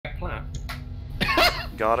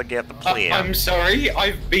Gotta get the plan. I'm sorry,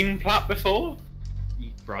 I've been plat before.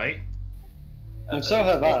 Right. And so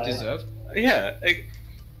have I. Deserved. Yeah.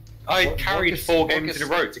 I carried Marcus- 4 games Marcus- in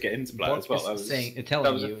a row to get into plat as well. Marcus is saying, telling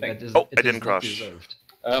that was a you thing. that is, Oh, it I didn't is not crash. deserved.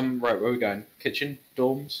 Right, where are we going? Kitchen?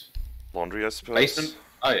 Dorms? Laundry, I suppose. Basement?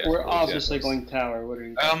 Oh yeah. We're yeah, obviously yeah. going tower. What are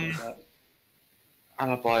you talking about?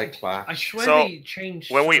 Alibi clash. I swear So, they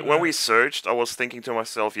changed. When some of we searched, I was thinking to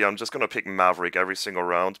myself, yeah, I'm just gonna pick Maverick every single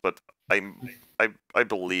round, but I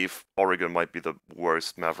believe Oregon might be the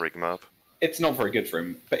worst Maverick map. It's not very good for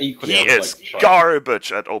him, but equally He I would is like to try.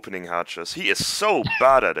 garbage at opening hatches. He is so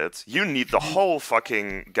bad at it. You need the whole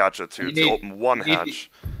fucking gadget to open one hatch.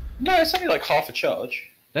 No, it's only like half a charge.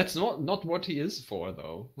 That's not what he is for,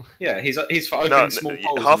 though. Yeah, he's for opening No, small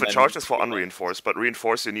holes. half and a then- charge is for unreinforced, but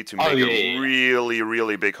reinforced you need to make a really,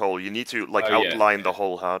 really big hole. You need to like Oh, yeah. outline the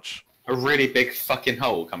whole hatch. A really big fucking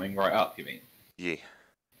hole coming right up, you mean? Yeah.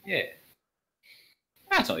 Yeah.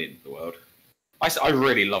 That's not the end of the world. I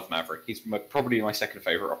really love Maverick. He's probably my second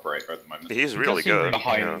favourite operator at the moment. He's He really does seem good. really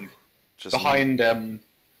Behind, yeah. Just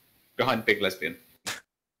behind Big Lesbian.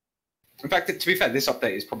 In fact, to be fair, this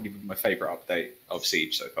update is probably my favourite update of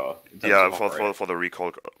Siege so far. in terms yeah, of operator. for the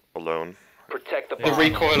recoil alone. Protect the The bomb.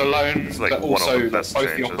 recoil alone, It's like but one of also the best both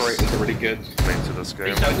changes. the operators are really good. Made to this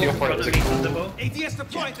game. Both the operators are cool. ADS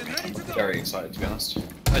deployed and ready to go. Very excited, to be honest.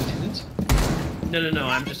 I didn't. No,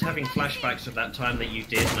 I'm just having flashbacks of that time that you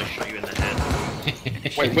did and I shot you in the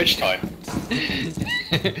head. Wait, which time?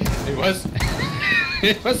 It was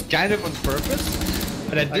it was kind of on purpose,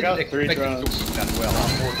 but I didn't got 3 expect it to drones. work that well.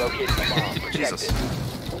 Or locate the bomb. Protect Jesus.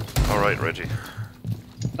 it. Alright, Reggie.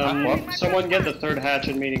 Someone get the 3rd hatch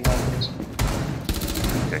in meeting hall, please.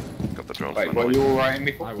 Okay, got the drone. Wait, were you alright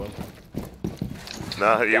before? I will.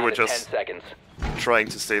 Nah, you Down were to 10 just seconds. trying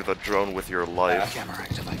to save the drone with your life.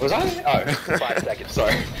 Was I? Oh. 5 seconds.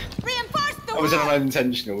 Sorry. Reinforce the That was an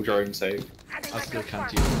unintentional drone save. I still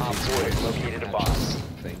can't use Op 4 has located a bomb.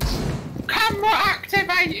 things. Camera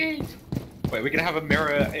activated! Wait, we're gonna have a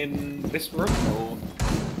mirror in this room, or...?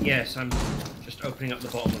 Yes, I'm just opening up the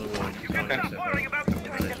bottom of the wall.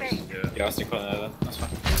 Yeah, I'll stick on there then. That's fine.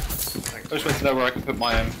 I just want to know where I can put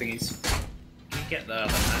my thingies. Get the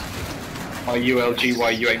other hatch. My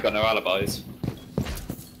ULGY, you ain't got no alibis.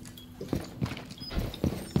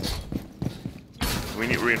 Do we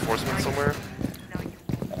need reinforcement somewhere?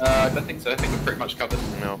 I don't think so. I think we're pretty much covered.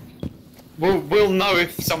 No. We'll know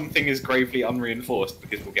if something is gravely unreinforced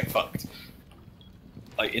because we'll get fucked.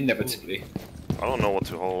 Like, inevitably. I don't know what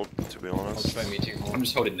to hold, to be I'll honest. try meeting hall. I'm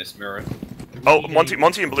just holding this mirror. Oh,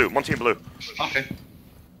 Monty in blue, Monty in blue. Okay.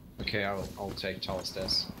 Okay, I'll take tall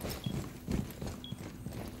stairs.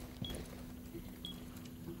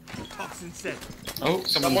 Toxin set. Oh,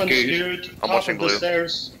 someone's Someone's good. skewed. I'm Top watching of the blue.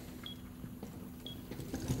 stairs.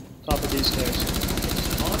 Top of these stairs.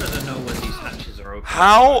 It's harder to know when these hatches are open.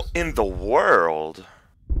 How in the world?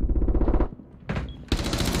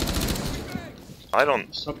 I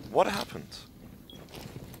don't... Some- What happened?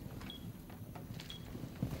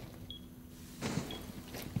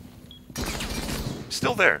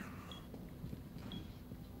 Still there.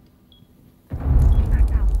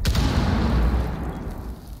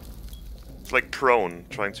 It's like prone,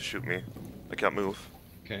 trying to shoot me. I can't move.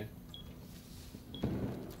 Okay.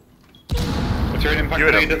 What's your impact Give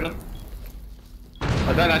it grade up. at them?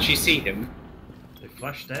 I don't actually see him. They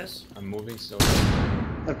flash stairs. I'm moving still.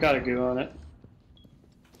 I've got a goo on it.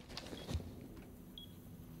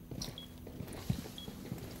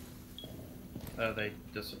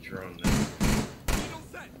 There's a drone there.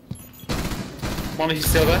 One, he's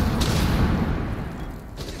still there.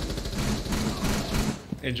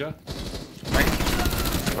 Inja.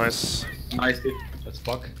 Right. Nice. Nice, good. Let's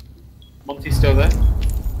buck. Monty's still there.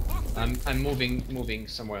 I'm moving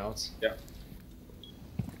somewhere else. Yeah.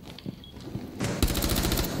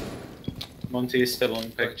 Monty is still on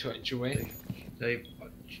Going pick. to inch away.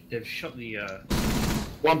 They've shot the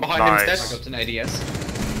One behind Nice. him I is got an ADS.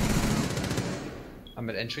 I'm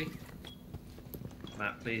at entry.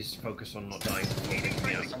 Matt, please focus on not dying.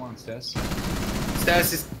 Yeah. Someone on stairs. dead.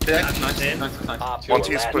 Stairs is dead. That's Nice, in. nice, nice. Op 4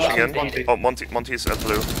 Monty's last pushing stop in. standing. Oh, Monty's at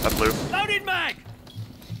blue. At blue. Loaded mag.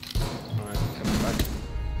 Alright, coming back.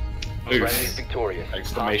 Friendly Oof. victorious.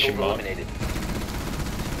 Exclamation Hostiles mark. eliminated.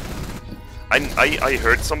 I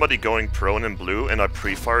heard somebody going prone in blue, and I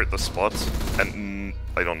pre-fired the spot, and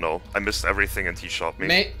I don't know. I missed everything, and he shot me.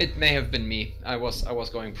 It may have been me. I was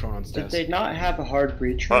going prone on Did stairs. they not have a hard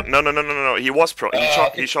breach? No. He was prone.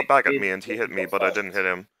 He shot back at it- me, and he hit me, but I didn't hit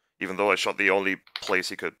him, even though I shot the only place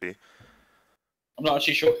he could be. I'm not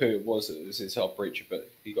actually sure who it was his help breacher,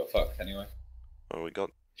 but he got fucked anyway. Oh, we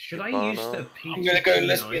got. Should I Oh, use no. the P? I'm gonna go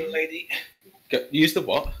lesbian lady. Use the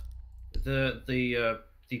what?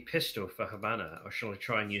 The pistol for Havana, or shall I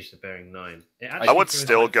try and use the bearing 9? I would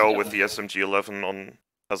still go with the SMG-11 on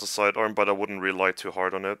as a sidearm, but I wouldn't rely too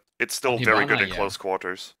hard on it. It's still very good in close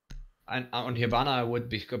quarters. And on Hibana, I would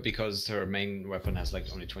because her main weapon has like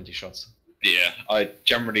only 20 shots. Yeah, I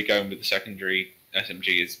generally going with the secondary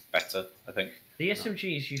SMG is better, I think. The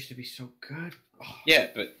SMGs used to be so good. Oh, Yeah,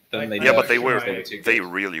 but then they Yeah, but they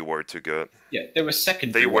really were too good. Yeah, they were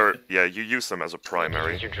secondary. They were, yeah, you use them as a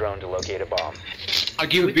primary. Use your drone to locate a bomb.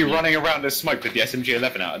 Like you would be running around as smoke with the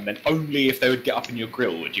SMG-11 out, and then only if they would get up in your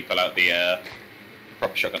grill would you pull out the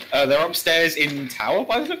proper shotgun. They're upstairs in tower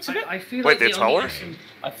by the looks of it. I feel Wait, like they're the only tower?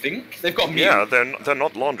 I think they've got mute. Yeah, they're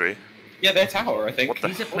not laundry. Yeah, they're tower. I think. What the-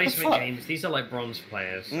 These are placement games. These are like bronze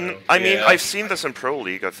players. So. I mean, Yeah. I've seen this in Pro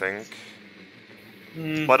League, I think.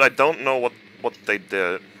 But I don't know what they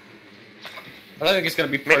did. I don't think it's going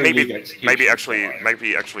to be Pro League execution.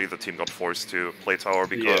 Maybe actually the team got forced to play tower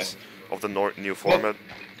because of the new format.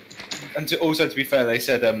 And to be fair, they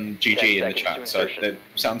said GG 10 in the seconds to chat, so insertion. it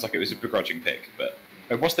sounds like it was a begrudging pick. But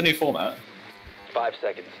what's the new format? 5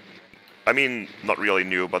 seconds. I mean, not really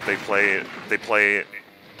new, but they play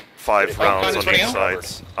 5 Oh, rounds on kind each of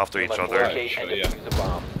sides after each Must other. locate and yeah. defuse a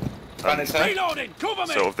bomb. Bandits there? Reloading! Cover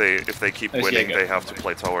me! So if they keep There's winning, Jaeger. they have to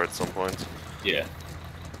play tower at some point. Yeah.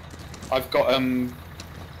 I've got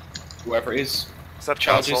whoever it is. Is that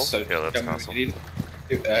Charges. castle? So Yeah, that's don't castle. really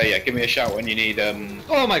need- yeah, give me a shout when you need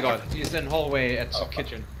Oh my god, he's in hallway at Oh,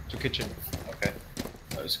 kitchen. To kitchen. Okay.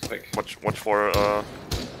 That was quick. Watch for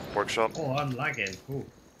workshop. Oh, I'm lagging. Ooh.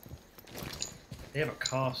 They have a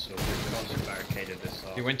castle. The castle barricaded this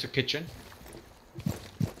off. He went to kitchen.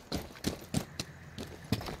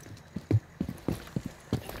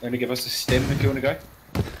 Only give us a stim if you want to go.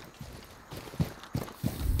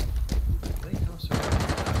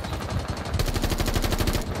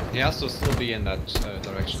 He has to still be in that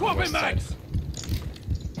direction. Swapping west side. mags!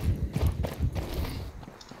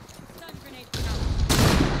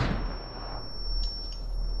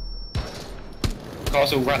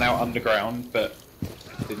 Castle ran out underground, but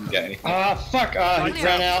didn't get anything. Ah, fuck! He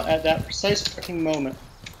ran out at that precise fucking moment.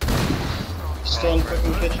 Still in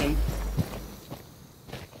fucking kitchen.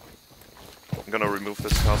 I'm gonna remove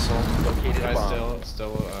this castle. Located a Guys bomb.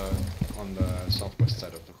 still on the southwest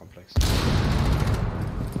side of the complex.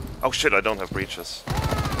 Oh shit, I don't have breaches.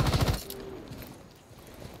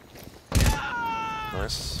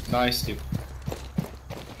 Nice. Nice, dude.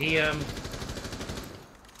 He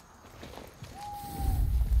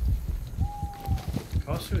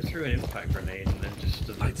Castle threw an impact grenade and then just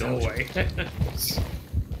stood in the doorway.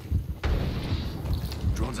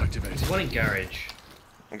 Drone's activated. There's one in garage.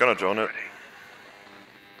 I'm gonna drone it.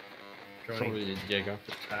 Joining Probably Jaeger.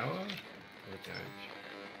 the tower or the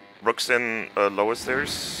garage. Rook's in lower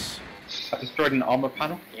stairs. I destroyed an armor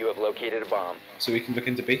panel, You have located a bomb. so we can look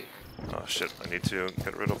into B. Oh shit, I need to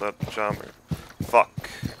get rid of that jammer. Fuck.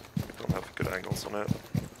 I don't have good angles on it.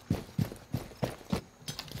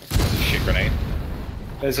 Shit grenade.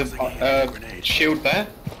 There's a shield there.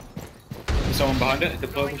 There's someone behind it.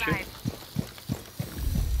 Deployable shield.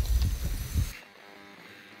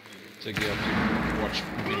 So you have to watch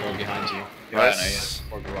people behind you. Nice.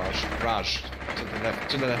 Or garage. Garage. To the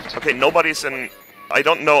left. To the left. Okay, nobody's in. I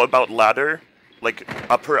don't know about ladder, like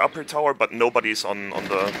upper tower, but nobody's on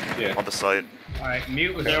the side. Alright,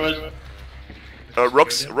 mute was There was.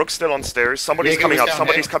 Rook's still on stairs. Somebody's Jaeger coming was up. down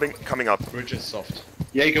Somebody's here. coming up. Bridge is soft.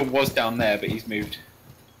 Jaeger was down there, but he's moved.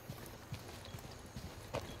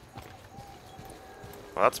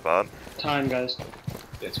 Well, that's bad. Time, guys.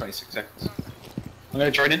 Yeah, 26 seconds. I'm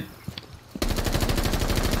gonna join in.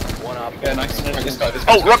 One op. Yeah, nice. Right, this guy.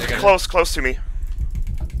 Oh, Rook, close to me.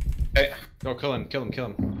 Okay. No, kill him.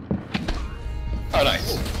 Oh,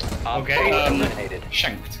 nice. Op Okay, 4 um, eliminated.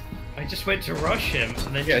 Shanked. I just went to rush him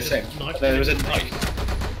and then Yeah, just same. knifed There him was a in the knife.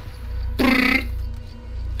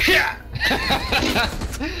 face. Yeah.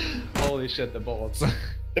 Holy shit, the bullets.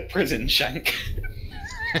 The prison shank.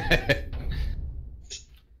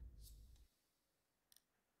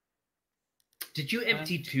 Did you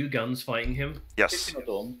empty 2 guns fighting him? Yes.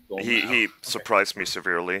 He surprised me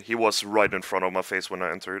severely. He was right in front of my face when I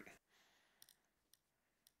entered.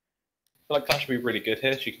 I feel like Clash would be really good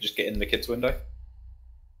here. She could just get in the kids' window.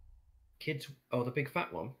 Kids, oh, the big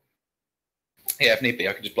fat one. Yeah, if need be,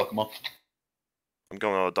 I could just block them off. I'm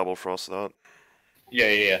going to double frost that.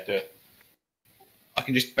 Yeah, do it. I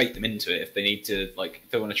can just bait them into it if they need to, like,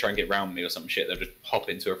 if they want to try and get round me or some shit, they'll just hop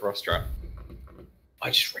into a frost trap.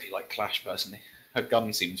 I just really like Clash, personally. Her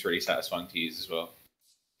gun seems really satisfying to use as well.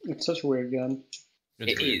 It's such a weird gun.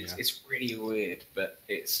 It's It weird, is. yeah. It's really weird, but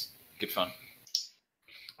it's good fun.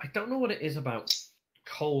 I don't know what it is about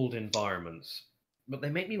cold environments, but they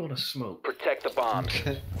make me want to smoke. Protect the bomb.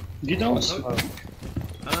 You don't smoke.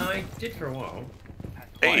 I did for a while.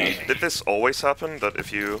 Hey, did this always happen? That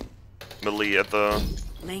if you melee at the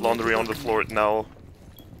laundry on the floor, it now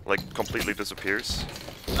like completely disappears?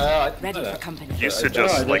 I didn't Ready know for that. company. You used to I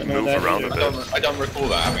just don't like know move that around a either. bit. I don't recall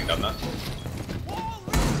that having done that.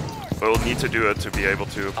 We'll need to do it to be able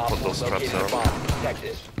to Op put 4 those traps located a down. bomb. Protect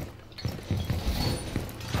it.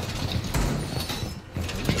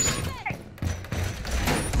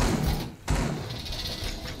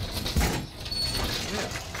 Yeah.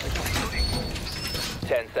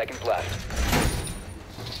 10 seconds left.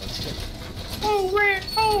 That's good. Oh,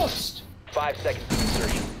 reinforced! 5 seconds to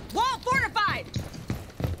insertion. Wall fortified.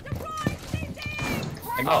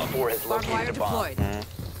 Op 4 has Barbed wire located a bomb. deployed.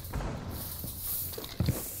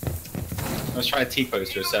 I was trying to T-pose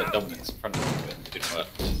to assert dominance in front of him, but it didn't work.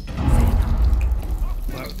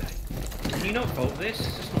 Wow. Can you not vault this?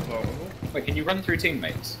 It's not vaultable. Wait, can you run through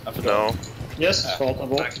teammates? I forgot. No. Yes, it's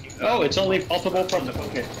vaultable. Oh, it's only vaultable from...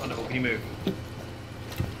 Okay. Wonderful. Can you move?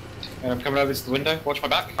 And I'm coming over to the window. Watch my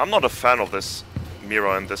back. I'm not a fan of this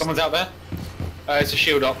Mira in this. Someone's out there. It's a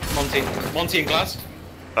shield up. Monty and Glass.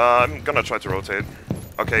 I'm gonna try to rotate.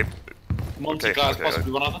 Okay. Monty, Okay, Glass, okay,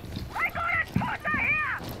 possibly one other.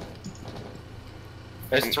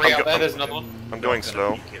 There's three out there. There's another one. I'm going Not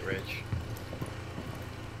gonna slow. peek it, Rich.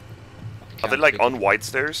 Are they like on white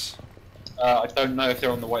stairs? I don't know if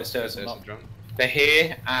they're on the white stairs or There's a not. drone. They're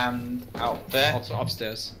here and out there. Also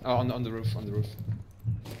upstairs. Oh, on the roof. On the roof.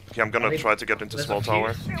 Okay, I'm gonna try to get into There's small a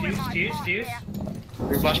tower. Fuse.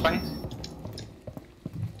 Three flashbangs.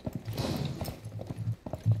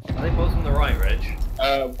 Are they both on the right,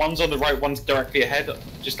 Reg? One's on the right, one's directly ahead,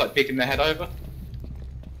 just like peeking their head over.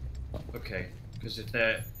 Okay. Because if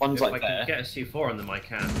they're... One's if like I there. can get a C4 on them, I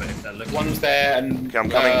can, but if they're looking... One's there and Okay, I'm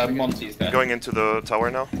coming. Monty's there. Going into the tower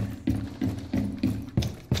now.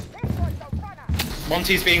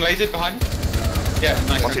 Monty's being lasered behind. Yeah,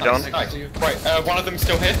 nice. Monty nice, down. Nice. Right, one of them's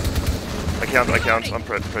still here. I can't. I'm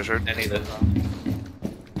pressured. And neither.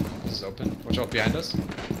 This is open. Watch out behind us.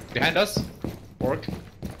 Behind us. Orc.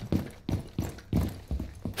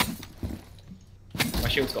 My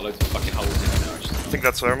shield's got loads of fucking holes in it now. I think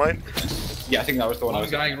that's Thermite. Yeah, I think that was the one I One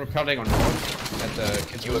was guy repelling on Morph at the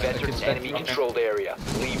kids' You have at the entered kids' an enemy bedroom. controlled area.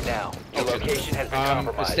 Leave now. Your location has been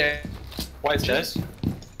compromised. Stairs. White stairs.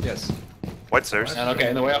 Yes. White stairs. And okay,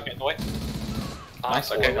 in the way, I'll get in the way. Op Nice,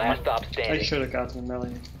 4 okay, last stop I standing. should have gotten a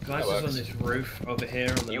million. Glass That is on works. this roof over here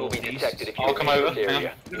on the You will be northeast. detected if you I'll come remain in over, this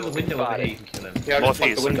area. Go to the window over here, you can kill him. Yeah, I just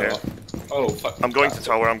plugged the Northeast, window okay. up. Oh, fuck. I'm going to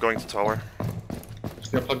tower. I'm going to tower.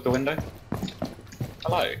 Just gonna plug the window.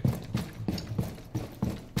 Hello.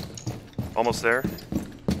 Almost there.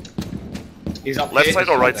 He's up Left here, side he's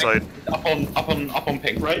or right holding. side? Up on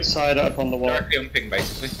ping. Right side up on the wall. Directly on ping,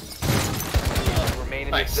 basically. If you remain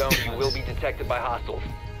in Nice. this zone, you will be detected by hostiles.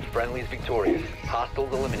 Friendlies victorious.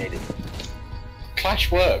 Hostiles eliminated.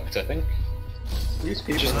 Clash worked, I think. These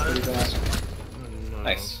people are pretty bad. Oh, no.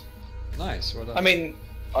 Nice. Nice. Well done. I mean,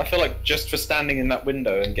 I feel like just for standing in that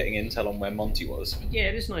window and getting intel on where Monty was, Yeah,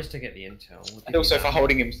 it is nice to get the intel. We'll and give also you for that.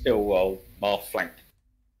 holding him still while Mårf flanked.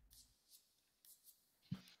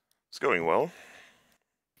 It's going well.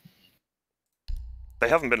 They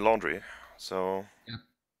haven't been laundry, so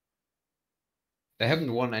they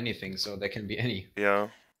haven't won anything, so there can be any. yeah.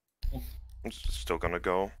 I'm still gonna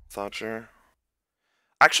go Thatcher.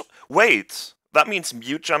 Actually, wait. That means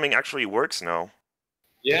mute jamming actually works now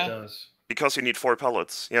It Yeah. does. because you need 4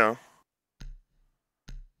 pellets. Yeah.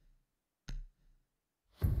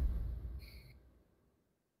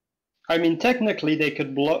 I mean, technically they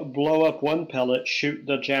could blow up one pellet, shoot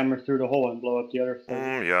the jammer through the hole, and blow up the other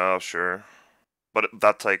thing. Yeah, sure. But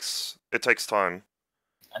it takes time,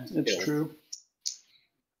 And It's true.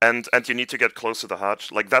 and you need to get close to the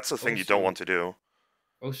hatch. Like that's the thing you don't Also- want to do.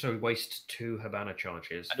 Also, waste 2 Habana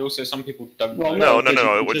charges. And also, some people don't Well, know. No, because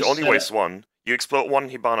you it would just only said waste 1. You explode 1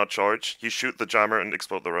 Hibana charge, you shoot the jammer and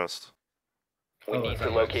explode the rest. We Oh, need that to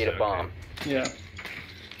locate a works, bomb. Yeah.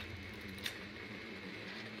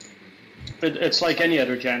 It's like any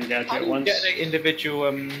other jam How gadget. do you Once get the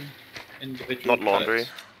individual Not laundry. pellets?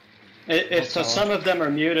 if some of them are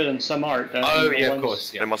muted and some aren't. Then Oh the yeah, of ones- course.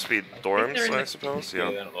 They Yeah. must be they're dorms, in I the- suppose. Yeah,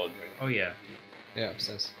 Yeah. they're not laundry. Oh yeah. Yeah,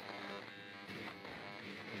 upstairs.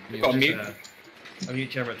 We've got a mute. A mute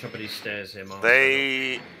jammer at top of these stairs here, Mark.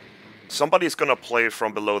 Somebody's gonna play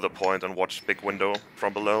from below the point and watch big window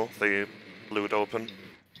from below. They blew it open.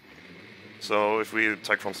 So if we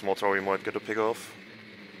attack from small tower, we might get a pick off.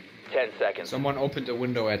 10 seconds. Someone opened a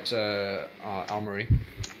window at Armory.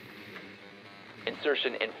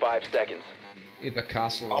 Insertion in 5 seconds. Either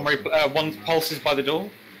castle or... Armory, one pulses by the door.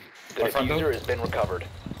 The By front door. diffuser has been recovered.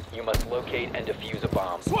 You must locate and defuse a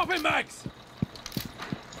bomb. Swapping mags!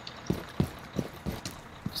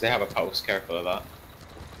 So they have a pulse, careful of that.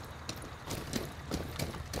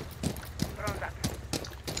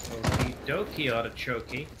 Okie dokie,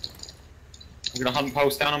 artichoke. I'm gonna hunt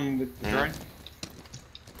pulse down him with the drone.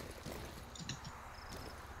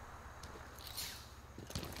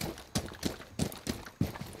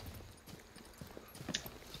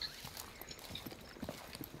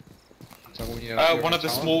 So when you One of the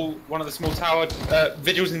small tower,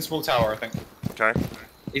 Vigil's in small tower, I think. Okay.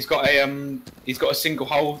 He's got a single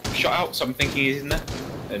hole shot out, so I'm thinking he's in there.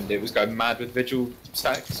 And it was going mad with Vigil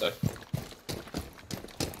static, so.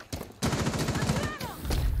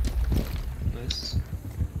 Nice.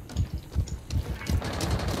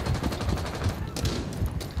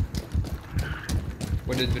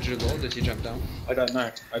 Where did Vigil go? Did he jump down? I don't know.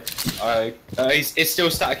 It's still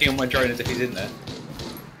staticking on my drone as if he's in there.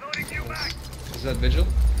 Is that Vigil?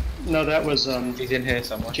 No, that was He's in here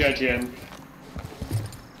somewhere. GIGN.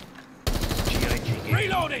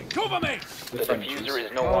 Reloading! Cover me! The diffuser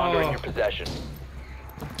is no longer in your possession.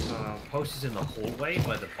 Post is in the hallway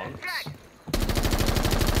by the bunks.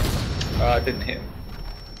 I didn't hit him.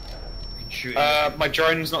 You can shoot him. My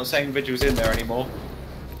drone's not saying Vigil's in there anymore.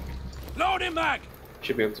 Loading mag!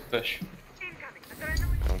 Should be able to push.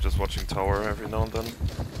 I'm just watching tower every now and then.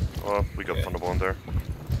 Oh, we got Thunderbolt in there.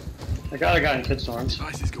 I got a guy in Kid Storms.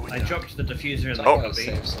 Ice is going I down. dropped the diffuser in the Oh. cubby.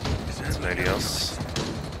 Save something. It's an ADS.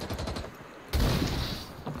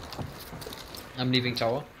 I'm leaving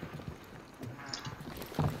tower.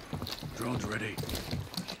 Drone's ready.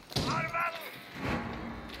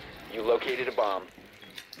 You located a bomb.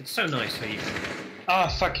 It's so nice how you can Ah,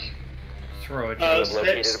 fuck. throw a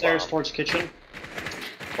located a Stairs bomb. towards kitchen.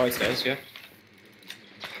 White stairs, yeah.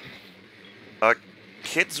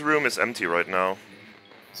 Kid's room is empty right now.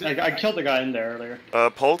 I killed the guy in there earlier.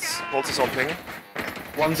 Pulse is on ping.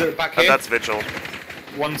 One's at the back And here. that's Vigil.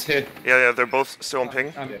 One's here. Yeah, they're both still on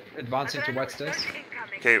ping. I'm advancing to white stairs.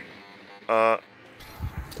 Okay.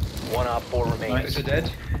 One op 4 remains. Is it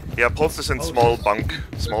dead? Yeah, Pulse is in small bunk.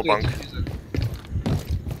 Small bunk.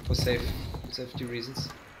 For safety reasons.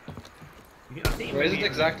 I think Where is it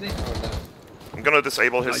exactly? Oh, no. I'm gonna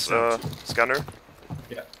disable his scanner.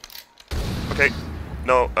 Yeah. Okay.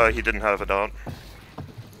 No, he didn't have it out.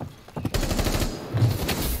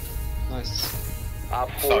 Nice. Op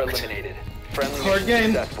 4 Fucked. eliminated. Friendly Hard mission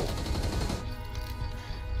game. successful.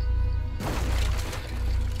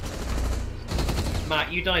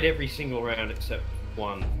 Matt, you died every single round except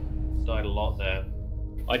one. Died a lot there.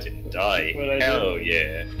 I didn't die. What I Hell did.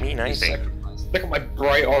 yeah. Me neither. Sacrifice. Look at my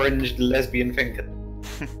bright orange lesbian finger.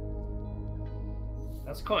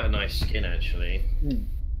 That's quite a nice skin, actually. Hmm.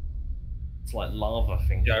 It's like lava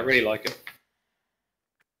finger. Yeah, I really like it.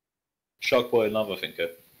 Sharkboy and lava finger.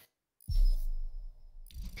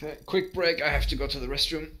 Okay, quick break. I have to go to the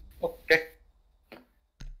restroom. Okay.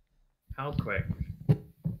 How quick?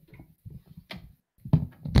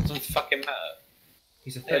 Doesn't fucking matter.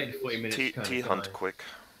 He's a 30 to 40 minutes kind of T-Hunt guy. quick.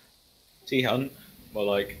 T-Hunt. Well,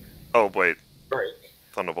 like, Oh, wait. break.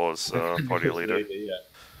 Thunderbolt is party leader. Yeah.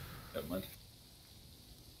 Never mind.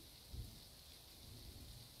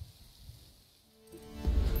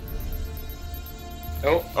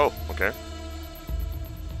 Oh, Oh, okay.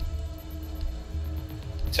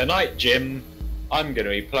 tonight, Jim, I'm going to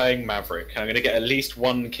be playing Maverick. I'm going to get at least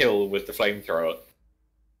one kill with the flamethrower.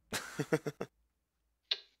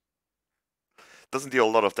 Doesn't deal a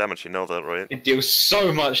lot of damage, you know that, right? It deals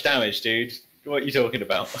so much damage, dude. What are you talking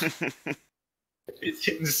about? It's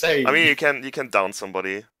insane. I mean, you can down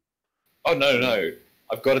somebody. Oh, no.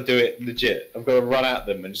 I've got to do it legit. I've got to run at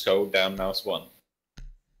them and just hold down mouse 1.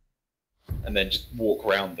 And then just walk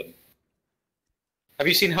around them. Have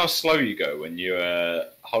you seen how slow you go when you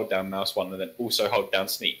hold down mouse 1 and then also hold down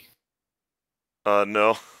sneak?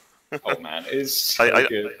 No. Oh man, it's so I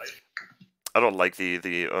good. I don't like the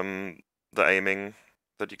aiming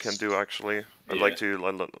that you can do actually. I Yeah. like to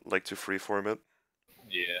freeform it.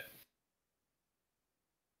 Yeah.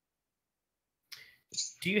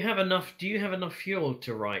 Do you have enough fuel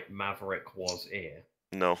to write Maverick was ear?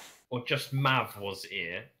 No, Or just Mav was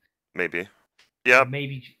ear? maybe. Yeah,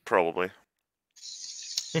 Maybe. probably.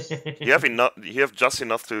 You have enough. You have just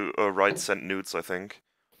enough to write send nudes, I think.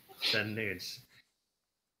 Send nudes.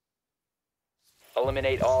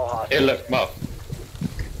 Eliminate all hostiles. Here, look, Muff.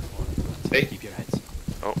 See? Keep your heads.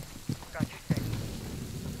 Oh.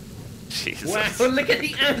 Jesus. Wow, look at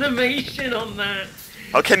the animation on that!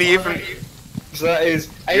 How can you even? So that is.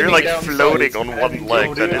 You're aiming like down floating sights on and one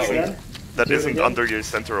leg do it that again. isn't Do it again. under your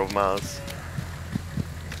center of mass.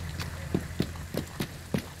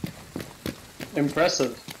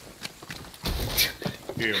 Impressive.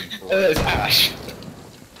 There's Ash.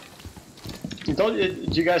 Do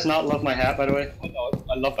you guys not love my hat, by the way?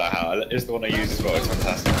 I love that hat. It's the one I use as well. It's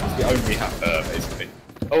fantastic. It's the only hat, basically.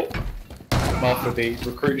 Oh, Mårf with the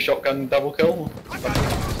recruit shotgun double kill.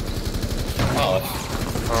 Oh.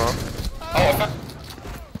 Oh, I found...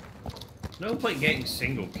 No point getting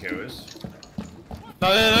single kills.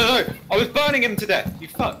 No! I was burning him to death. You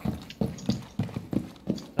fuck.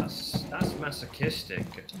 That's masochistic.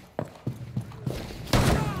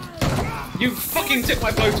 You fucking took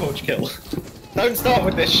my blowtorch kill. Don't start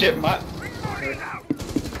with this shit, Matt.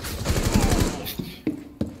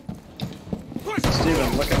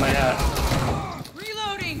 Steven, look at my hat.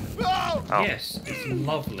 Reloading! Oh. Yes, it's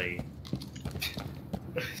lovely.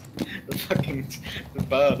 The fucking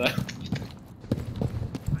burner.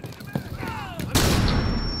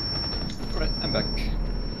 Right, I'm back.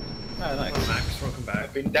 Oh, nice. Welcome, Max, welcome back.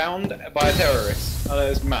 I've been downed by a terrorist. Oh,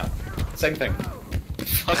 there's Matt. Same thing.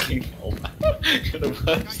 Fucking hell, man. You're the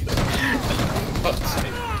worst. Fuck's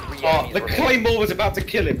sake. Oh, the claymore was about to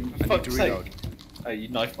kill him. For fuck's sake. Oh, you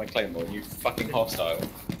knifed my claymore, you fucking hostile.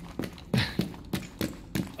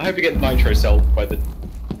 I hope you get nitro celled by the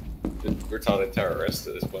retarded terrorist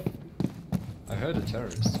at this point. I heard a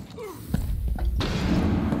terrorist.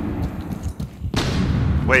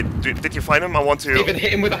 Wait, did you find him? I want to. Even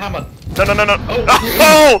hit him with a hammer. No! Oh!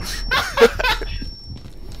 Oh!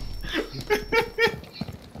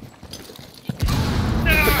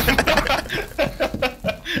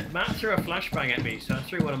 Matt threw a flashbang at me, so I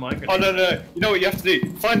threw one of my grenades. Oh no! You know what you have to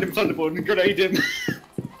do? Find him, Thunderbolt, and grenade him.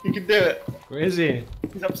 You can do it. Where is he?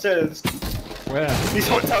 He's upstairs. Where? He's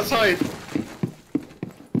hopped outside.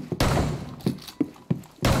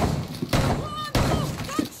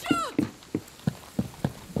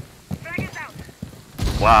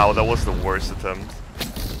 Wow, that was the worst attempt.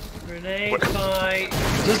 Grenade fight.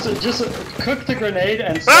 Just cook the grenade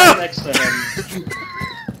and stand next to him.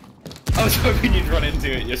 I was hoping you'd run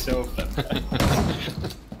into it yourself.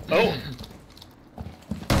 Oh!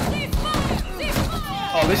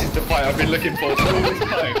 Oh, this is the fight I've been looking for all this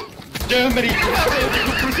time. Germany,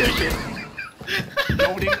 surgical precision.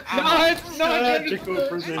 Loading ammo. Surgical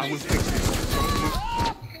precision.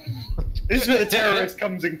 This is where the terrorist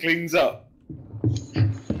comes and cleans up.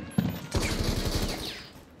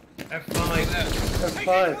 F5.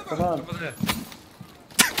 F5, come on.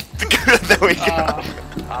 There we go.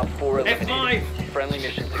 Op 4 eliminated. F5. Friendly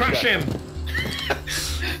mission Crush him.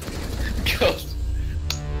 God.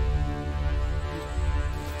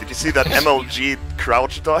 Did you see that MLG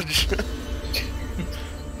crouch dodge?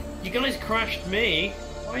 You guys crashed me.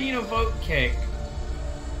 Why are you in a vote kick?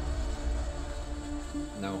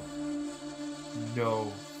 No.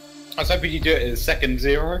 No. I was hoping you'd do it as second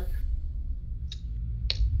 0.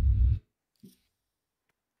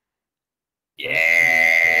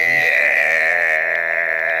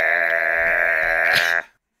 Yeah.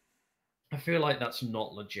 I feel like that's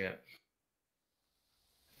not legit.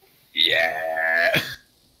 Yeah.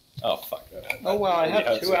 Oh fuck. Oh wow, I have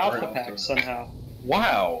Yeah, 2 so alpha very packs somehow.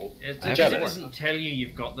 Wow. It I'm doesn't jealous. tell you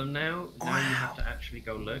you've got them now. Now you have to actually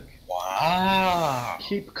go look. Wow.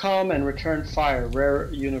 Keep calm and return fire.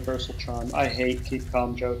 Rare universal charm. I hate keep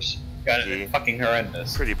calm jokes. God, Yeah. fucking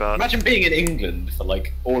horrendous. Pretty bad. Imagine being in England for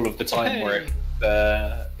like all of the time where it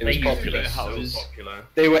was popular. So popular.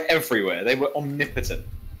 They were everywhere. They were omnipotent,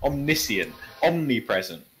 omniscient,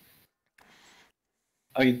 omnipresent.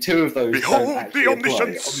 I mean, 2 of those Behold don't actually the apply.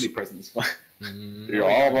 omniscience. Omnipresence.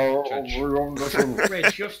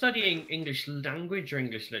 Rich, you're studying English language or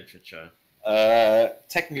English literature?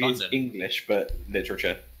 Technically it's London. English, but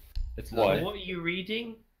literature. It's Why? What are you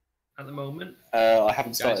reading at the moment? I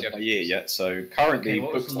haven't started Guys, my year yet, so currently Okay,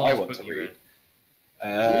 what was books the I last want book to you read.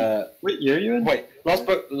 read? What year are you in? Wait, last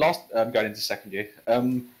book. I'm going into second year.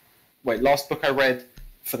 Last book I read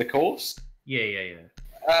for the course. Yeah.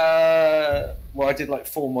 Well, I did like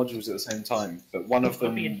 4 modules at the same time, but one of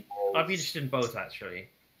them. I'd be interested in both actually.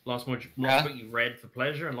 Last book you read for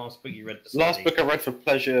pleasure, and last book you read for study. Last book I read for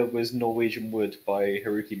pleasure was Norwegian Wood by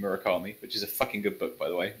Haruki Murakami, which is a fucking good book, by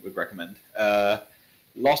the way. Would recommend.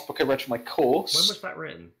 Last book I read for my course. When was that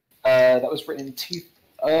written? That was written in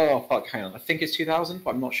Oh fuck! Hang on. I think it's 2000,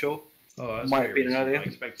 but I'm not sure. Oh, that's Might very have been recent. earlier. I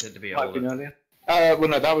expected it to be Might have been older. earlier. Well,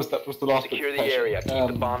 no, that was the last book. Secure for the pleasure. area. Keep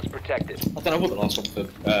the bombs protected. I don't know what the last one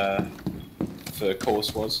for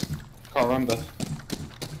course was. Can't remember.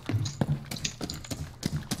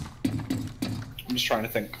 I'm just trying to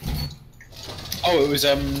think. Oh, it was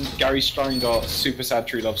Gary Steingart's Super Sad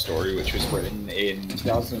True Love Story, which was written in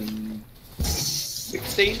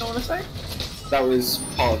 2016, I want to say. That was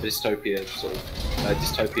part of dystopia, sort of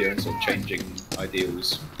dystopia and sort of changing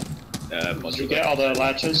ideals. Did you get all the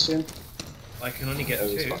latches soon? I can only get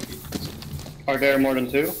It was 2. fucking- Are there more than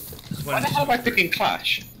 2? Why the hell am I picking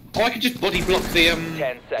Clash? Oh, I could just body block the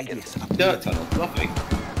 10 seconds. dirt tunnel. Lovely.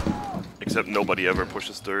 Except nobody ever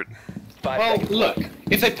pushes dirt. 5 Well, seconds. look,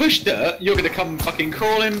 if they push dirt, you're gonna come fucking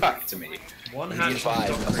crawling back to me. One Be hand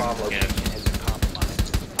advised, the bomb location has been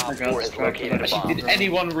compromised. Op 4 has located a bomb. Did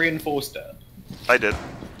anyone reinforce dirt? I did.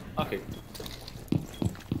 Okay.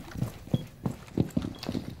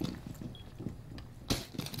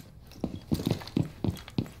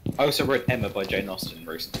 I also read Emma by Jane Austen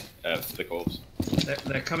recently, for the corpse.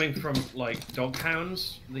 They're coming from like dog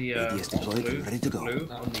hounds. The blue, ready to go. blue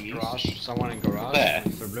on the east. Garage. Someone in garage. There.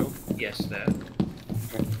 For blue. Yes, there.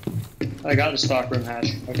 I got the stockroom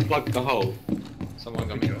hatch. I plugged the hole. Someone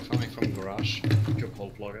coming from garage. Your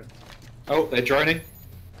pole plugger. Oh, they're droning.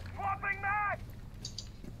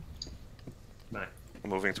 No,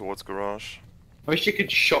 Moving towards garage. I wish you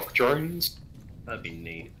could shock drones. that'd be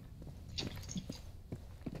neat.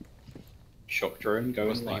 Shock drone, go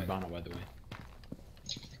What's and the light. banner, by the way?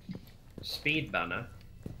 Speed banner.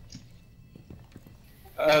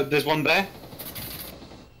 There's one there.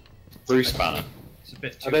 Bruce banner. It's a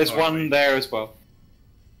bit too. There's far one away. there as well.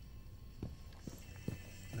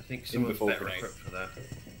 I think someone's before better grenade. equipped for that.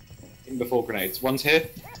 In before grenades. One's here.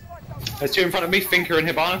 There's 2 in front of me, Finker and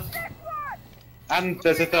Hibana. And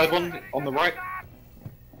there's a third one on the right.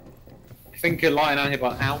 Finker, Lion and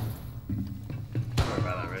Hibana. Ow. Sorry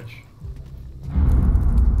about that, Rich.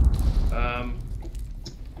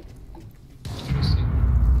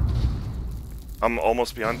 I'm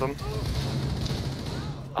almost behind them.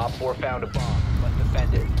 Op 4 found a bomb. Must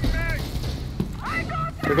defend it.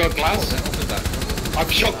 We've got glass. What is that?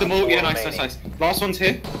 I've shocked them all. Yeah, nice, nice, nice. Last one's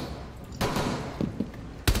here.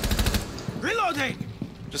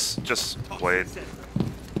 Just wait.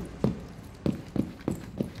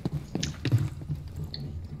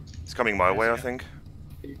 It's coming my way, I think.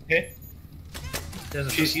 Here. There's a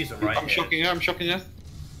She's. diffuser right I'm here. shocking her. I'm shocking her.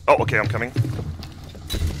 Oh, okay, I'm coming.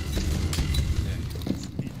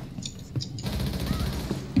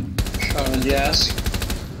 Yes.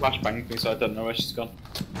 Flashbanged me, so I don't know where she's gone.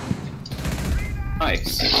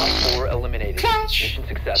 Nice. Op 4 eliminated. Clash! Mission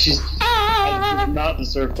successful. She's. I did not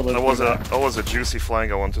deserve to live. That was a juicy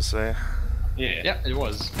flank, I want to say. Yeah. Yeah, it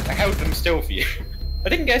was. I held them still for you. I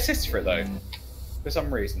didn't get assists for it though. For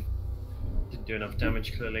some reason. Didn't do enough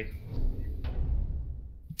damage, clearly.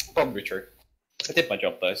 Probably true. I did my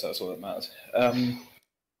job though, so that's all that matters.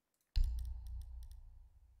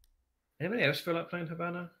 Anybody else feel like playing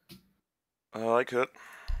Habana? I could.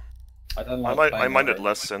 I don't I like. I minded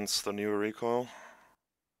less since the new recoil.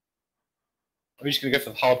 I'm just gonna go for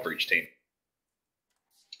the hard breach team.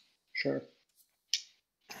 Sure.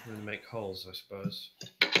 I'm gonna make holes, I suppose.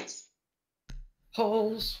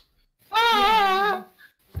 Holes! And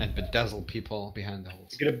bedazzle people behind the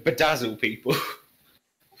holes. Gonna bedazzle people.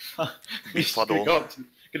 Befuddle.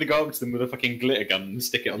 Gonna go up to them with a fucking glitter gun and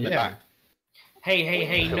stick it on their back.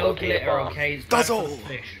 Hey, To no locate a glitter, bomb. okay? It's bad for Dazzle! the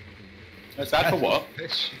fish. That's bad for what?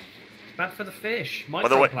 It's bad for the fish. By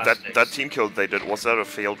the way, Microplastics. that team kill they did, was that a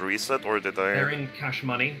failed reset or did They're they... in cash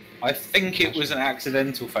money. I think it was an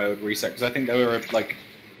accidental failed reset because I think they were like,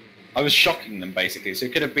 I was shocking them basically, so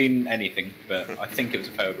it could have been anything, but I think it was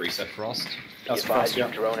a failed reset. Frost. That's Be Frost, advised, yeah.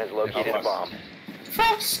 your drone has located a bomb.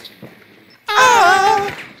 Frost.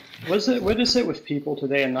 What is it with people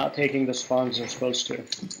today and not taking the spawns they're supposed to?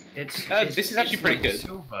 It's this is actually it's pretty like good.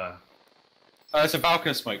 Silver. It's a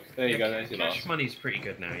Falcon smoke. There you Yeah, go. There's your cash last. money's pretty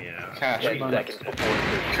good now, yeah. Cash 10 money. seconds before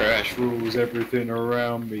insertion. Cash rules everything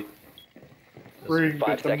around me. Bring 5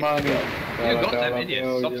 get the seconds money. to go. You got them,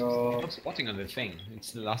 idiot. Stop, Yo. stop spotting on the thing.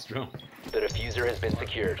 It's the last room. The diffuser has been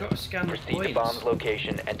secured. Gotta scan the Proceed to points. bomb's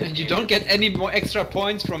location and And you defuse don't it. get any more extra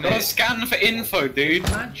points from Gotta it. scan for info, dude.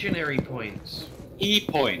 Imaginary points. E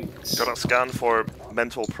points. Gotta scan for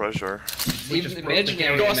mental pressure. Even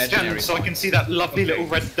imaginary, Gotta scan imaginary so I can see that lovely little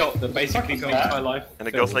red dot that basically Fucking makes God. my life. And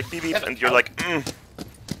it goes like beep beep, and you're like, Me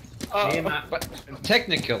and Matt, But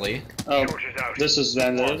technically, Oh, this is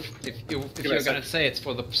bandit. if you're gonna say it's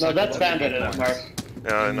for the No, that's bandit, Mark.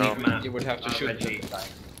 yeah, I know. Matt, you would have to shoot Reggie.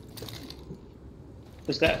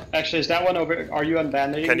 Is that one over? Are you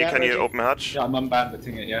unbandating? Can you that, can you Reggie? open hatch? Yeah, I'm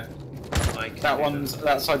unbanditing it, yeah. Like,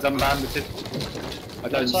 That side's unbandited. I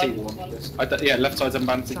don't Left see side? the one. Yeah, left side's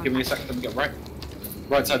unbandited. Give me a second, let me get right.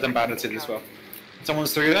 Right side's unbandited as well.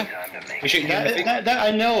 Someone's through there? You're shooting in the feet? That I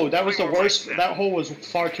know. That was the worst. That hole was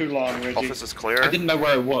far too long, Reggie. Office is clear. I didn't know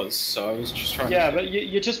where it was, so I was just trying Yeah, to... but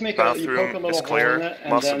you just make a you poke a Bathroom little is hole in clear. it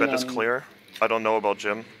and Master then bed is clear. I don't know about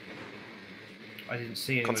gym. I didn't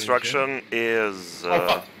see anyone. Construction is Oh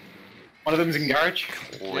fuck! One of them's in garage.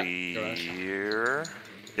 clear.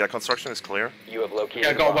 Yeah, construction is clear. You have located. Yeah,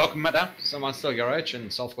 I got a bomb. welcome mat down. Someone's still garage in I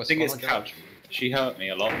southwest think it's corner. couch. She hurt me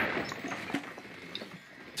a lot.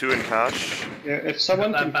 2 in cash. Yeah, if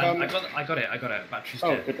someone can come. I got it. Battery's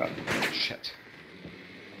Oh, dead. good job. Shit.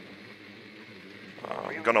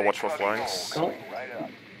 I'm gonna watch for flanks. Oh,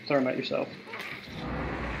 throw them at yourself.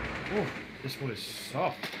 Oh, this one is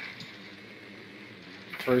soft.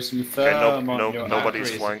 Throw some Okay, therm on no, your nobody's Battery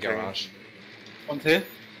is in flanking. garage. One's here.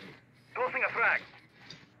 Closing a frag.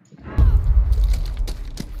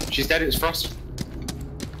 She's dead. It's Frost.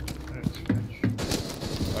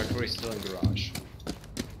 Valkyrie is still in garage.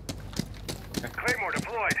 Claymore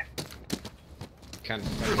deployed. Can't.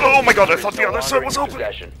 Oh my god, I thought the No other longer side in was your open!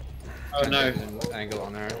 possession. Oh no. Angle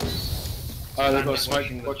on her. Oh, they've got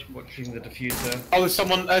Stand smoke. watching the diffuser. Oh, there's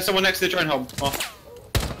someone next to the drone hole. Oh.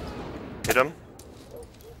 Hit him.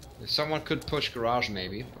 Someone could push garage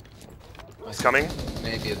maybe. He's coming.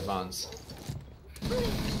 Maybe advance.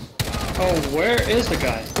 Oh, where is the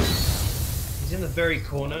guy? He's in the very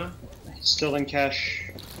corner. He's still in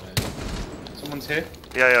cash. Someone's here.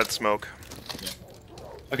 Yeah, it's smoke.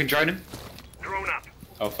 I can drone him. Drone up.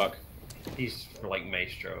 Oh fuck. He's like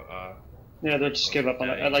Maestro. Yeah, they'll just give up on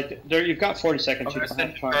it. I like it. There, you've got 40 seconds. You don't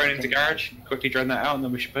have time. Drone into garage. Quickly drone that out, and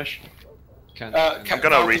then we should push. Can't. I'm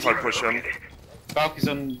gonna retard push him. Valk is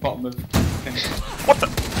on bottom of. What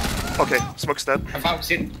the? Okay, smoke's dead.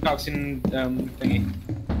 Valk's in thingy.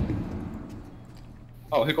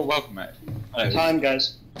 Oh, who got welcome, mate? Time,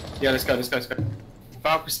 guys. Yeah, let's go.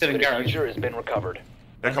 Valk is still The in garage. diffuser has been recovered.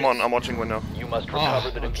 Yeah, come on, I'm watching window. You must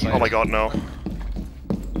recover the I'm diffuser. Oh my god, no.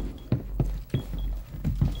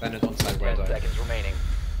 Bandit on side 10 where seconds remaining.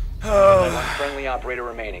 One friendly operator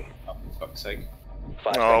remaining. Oh, for fuck's sake.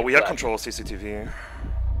 5 Oh, seconds we had left. control of CCTV.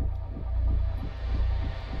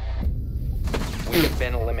 We have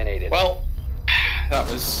been eliminated. Well, that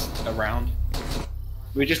was a round.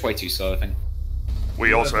 We were just way too slow, I think.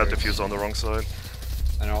 We also had diffuse on the wrong side.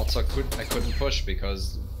 And I also couldn't push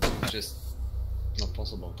because it's just not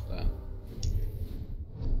possible.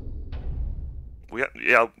 We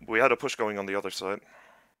had a push going on the other side.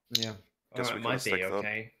 Yeah. Guess Oh, we it could've might be sticked up.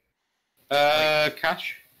 okay.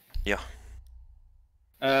 Cash? Yeah.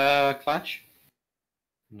 Clash?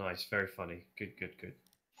 Nice, very funny. Good.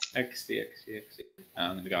 XD.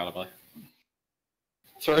 I'm gonna go alibi.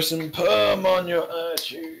 Throw some perm on your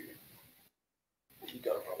attitude. You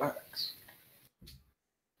gotta relax.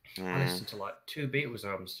 I Hmm. listened to like 2 Beatles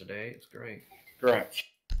albums today. It's great. Great.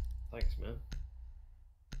 Thanks, man.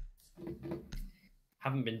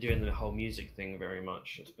 Haven't been doing the whole music thing very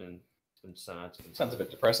much. It's been sad. Sounds a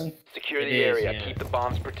bit depressing. Secure It the is, area. yeah. Keep the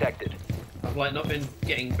bombs protected. I've like not been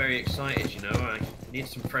getting very excited, you know. I need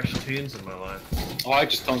some fresh tunes in my life. Oh, I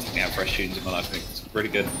just constantly have fresh tunes in my life. I think it's really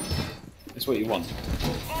good. It's what you want.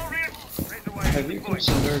 Have you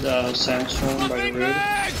considered Sandstorm by the Road?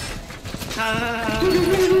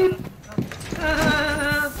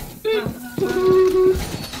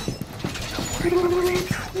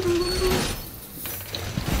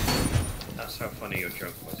 That's how funny your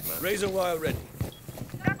joke was, man. Razor wire ready.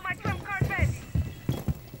 Got my trump card ready.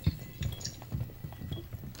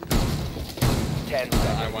 10 I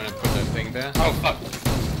seconds. want to put that thing there. Oh, fuck.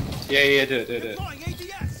 Yeah, do it.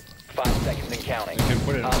 5 seconds and counting. You can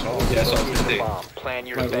put it on Op top. 4 Yeah, so located I'm the gonna bomb. Plan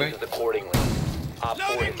your Right, defenses accordingly. Op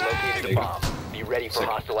 4 has located a bomb. Be ready for Sick.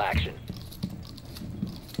 hostile action.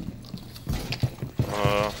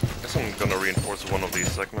 Guess I'm gonna reinforce one of these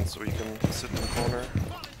segments so you can sit in the corner.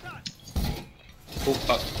 Oh,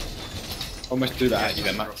 fuck. Almost do that at you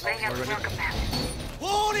then, Max. They have welcome mat.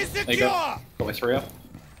 Hold is There you go. Got my 3 up.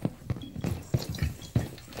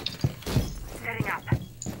 Setting up.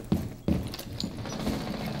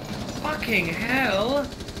 Fucking hell!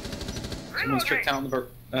 Someone's tricked out on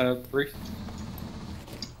the roof.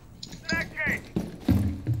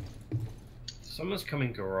 Someone's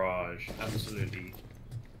coming garage. Absolutely.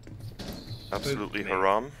 Absolutely Spooked me.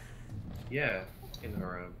 haram. Yeah, in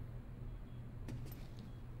haram.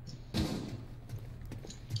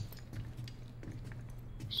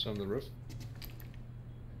 It's on the roof.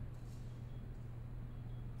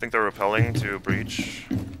 I think they're repelling to breach.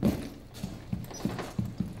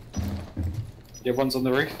 Yeah, one's on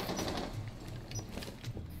the roof.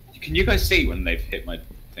 Can you guys see when they've hit my thing?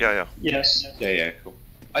 Yeah. Yes. Yeah, cool.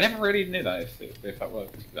 I never really knew that if that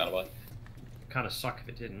worked. Kind of suck if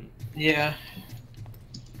it didn't. Yeah.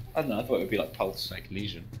 I don't know, I thought it would be like pulse. Like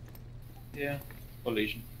Legion. Yeah. Or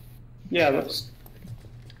Legion. Yeah, that's...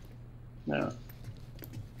 No.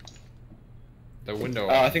 The window.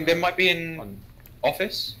 I think they might be in on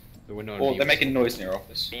office. The window. Oh, they're making noise near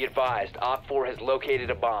office. Be advised, Op 4 has located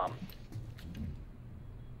a bomb.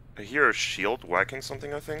 I hear a shield whacking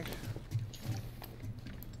something, I think.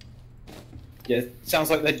 Yeah, sounds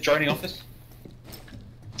like they're joining office.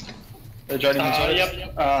 They're joining inside.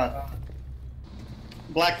 Yep.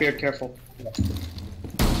 Blackbeard, careful.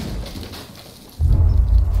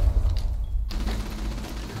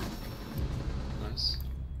 Nice.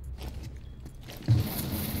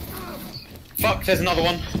 Fuck, there's another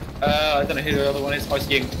one. I don't know who the other one is. Oh, it's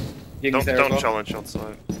Ying. Ying's there as Don't well. challenge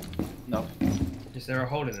outside. No, Is there a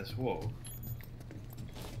hole in this wall?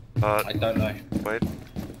 I don't know. Wait.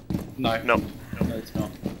 No. No. No, it's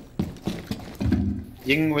not.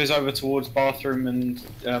 Ying was over towards bathroom and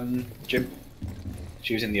gym.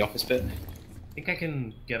 She was in the office bit. I think I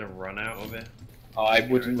can get a run out of it. I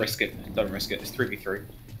wouldn't risk it. Don't risk it. It's 3v3.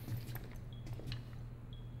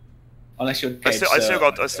 Unless you're. I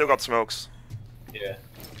still got smokes. Yeah.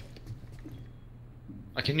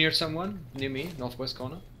 I can hear someone near me, northwest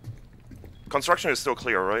corner. Construction is still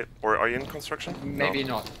clear, right? Or are you in construction? Maybe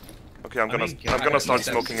No. not. Okay, I'm gonna I start think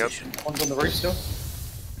smoking it. One's on the roof still.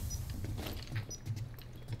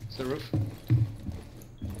 It's the roof.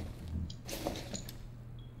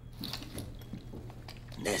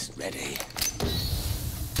 Nest ready.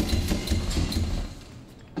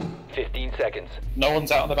 15 seconds. No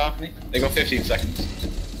one's out on the balcony. They got 15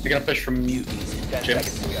 seconds. They're gonna push from 10 Jim.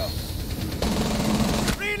 seconds to go.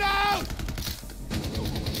 Reload!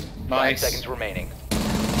 5 Nice. seconds remaining.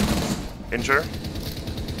 Injure.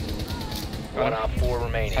 1 Op 4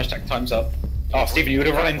 remaining. Hashtag time's up. Oh, Stephen, you would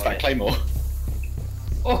have run into that claymore.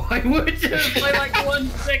 Oh, I would have by like 1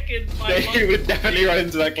 second. Yeah, you would definitely run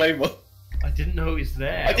into that claymore. I didn't know it was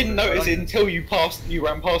there. I didn't notice it until you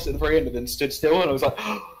ran past it at the very end and then stood still, and I was like,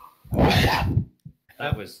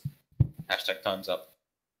 That was. hashtag time's up.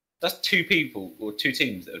 That's 2 people, or 2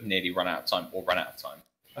 teams that have nearly run out of time, or run out of time.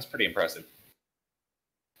 That's pretty impressive.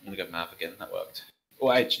 I'm gonna go Mav again, that worked.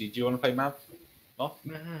 Or actually, do you want to play Mav? No?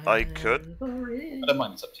 I could. I don't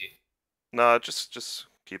mind, it's up to you. Nah, just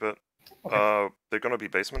keep it. Okay. They're gonna be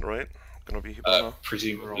basement, right? Gonna be Hibana.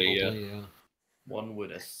 Presumably, yeah. Probably, yeah. One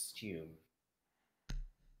would assume.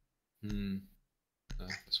 This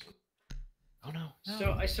one. Oh no.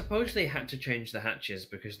 So I suppose they had to change the hatches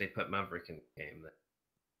because they put Maverick in the game.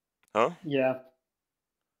 Huh? Yeah.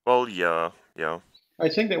 Well, yeah. I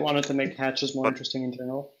think they wanted to make hatches more But- interesting in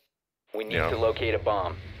general. We need Yeah. to locate a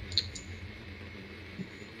bomb.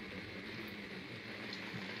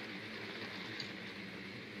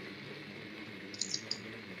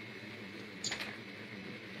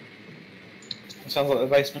 Sounds like the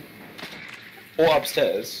basement. Or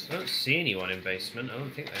upstairs. I don't see anyone in basement. I don't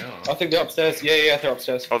think they are. I think they're upstairs. Yeah, they're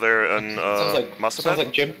upstairs. Oh, they're in master sounds bed?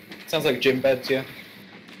 like gym. Sounds like gym beds, yeah.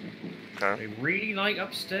 Okay. They really like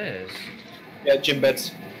upstairs. Yeah, gym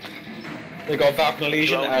beds. They got a Falcon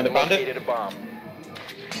Legion Drone and a has bandit. located a bomb.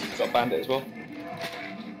 Got a bandit as well.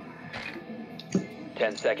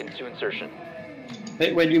 10 seconds to insertion.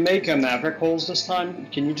 Hey, when you make a Maverick holes this time,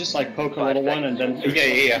 can you just like poke a little one and then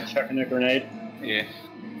Yeah. chuck in a grenade? Yeah.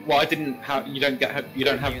 Well, I didn't have. You don't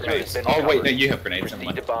have grenades. Been Oh wait, no, recovered. you have grenades. Never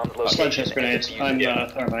Proceed to mind. bomb's location. Sludge has and grenades. defuse I'm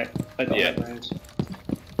it. thermite. I don't Yeah. have grenades.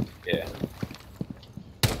 Yeah.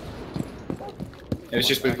 It was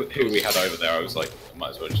just with who we had over there. I was like, might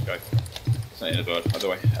as well just go. It's not in a bird, by the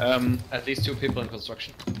way. At least 2 people in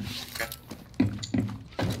construction.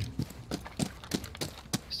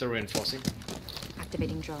 Still reinforcing.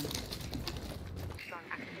 Activating drone.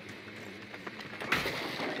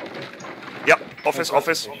 Yep,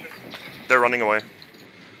 office. They're running away.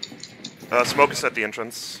 Smoke is at the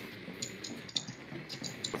entrance.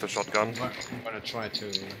 With a shotgun. I'm gonna try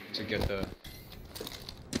to get the.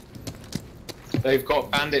 They've got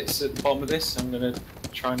bandits at the bottom of this. I'm gonna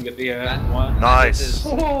try and get the Ban- wire. Nice.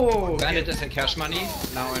 Oh! Bandit is in cash money,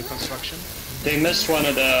 now in construction. They missed one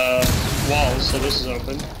of the walls, so this is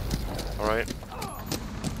open. Alright.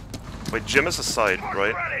 Wait, gym is a side,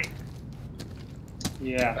 right?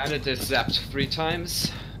 Yeah. Bandit is zapped 3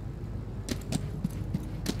 times.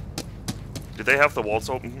 Did they have the walls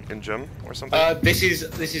open in gym or something? This is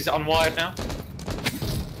unwired now.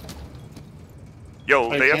 Yo,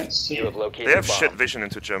 I they can't have see. You have located they have a bomb. shit vision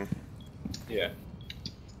into gym. Yeah.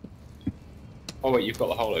 Oh wait, you've got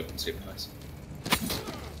the hole open. Super nice.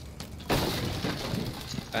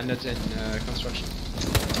 Bandit in construction.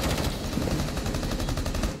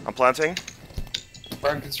 I'm planting.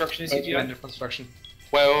 Where in construction is he? Do you know? Bandit construction.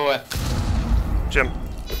 Where? Gym.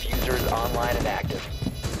 Diffuser is online and active.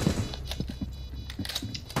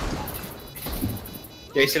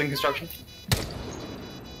 Yeah, he's still in construction.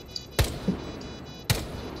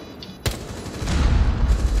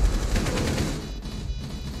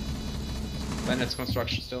 Bandit's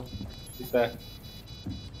construction still. He's there.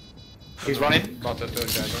 He's running. Got the third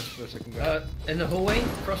guy, the second guy. In the hallway?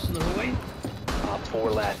 Frost in the hallway? Op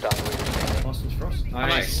 4 last operator. Boston's Frost.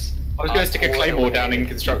 Nice. I was going to stick a claymore down in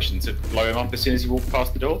construction to blow him up as soon as he walked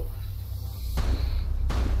past the door.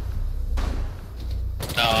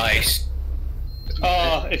 Nice.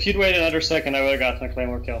 Oh, if you'd waited another second, I would have gotten a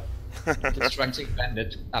claymore kill. Distracting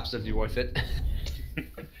Bandit, absolutely worth it.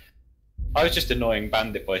 I was just annoying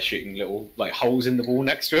Bandit by shooting little like holes in the wall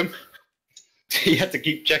next to him. He had to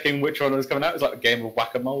keep checking which one was coming out. It was like a game of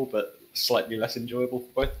whack-a-mole, but slightly less enjoyable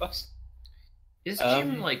for both of us. Is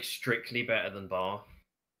Jim like strictly better than Bar?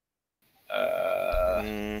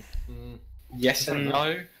 Yes and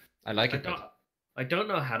no. I like it. I don't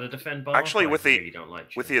know how to defend Bar. Actually, but with I the really don't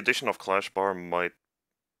like with Jim. the addition of Clash Bar might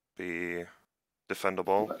be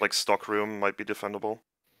defendable. Like Stock Room might be defendable.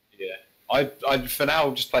 Yeah. I'd for now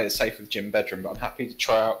just play it safe with Jim Bedroom, but I'm happy to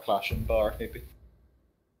try out Clash and Bar if need be.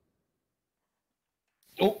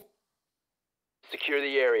 Oh! Secure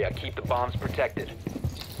the area. Keep the bombs protected.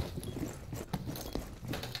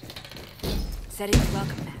 Setting the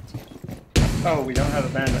welcome mat. Oh, we don't have a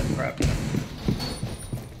bandit. Crap.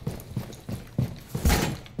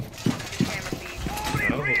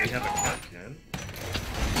 No, but we have a cat can.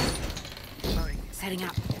 Setting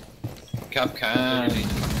up. Capcan,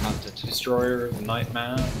 Hunted. Destroyer of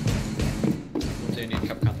Nightmare. What do you need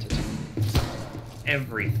Cap hunted?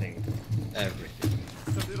 Everything. Everything.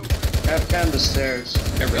 Capcan the stairs.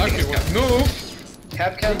 Everything is Cap. Move!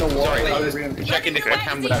 Capcan the wall. Sorry, I was checking if my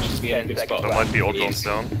cam would actually be in a good spot. That might be all drones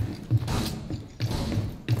down.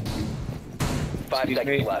 5 Excuse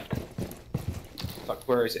seconds me. left. Fuck,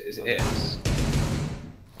 where is it? Is it here?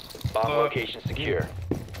 Bomb location secure.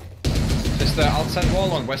 Is the outside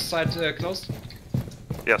wall on west side closed?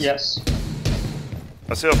 Yes. Yes.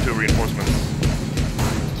 I still have 2 reinforcements.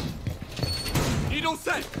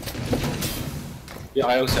 Yeah,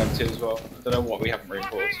 I also have 2 as well. I don't know what we haven't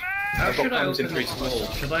reinforced. How I've got should I bombs in open 3 this to wall?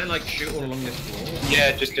 4. Should I like shoot all along this wall?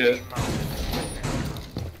 Yeah, just do it.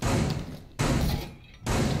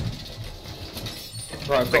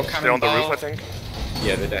 Right, I've got cannon They're on the bar. roof, I think.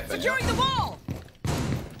 Yeah, they're definitely. Securing the wall.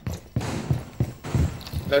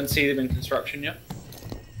 Don't see them in construction yet.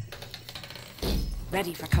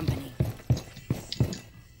 Ready for company.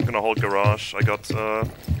 I'm gonna hold garage. I got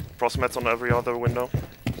frost mats on every other window.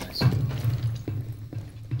 Nice.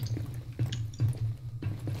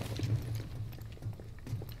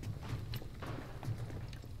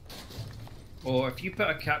 Or if you put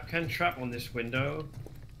a Capcan trap on this window,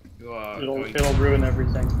 you are going It'll ruin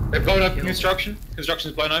everything. They've blown open construction.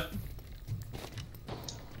 Construction's blown open.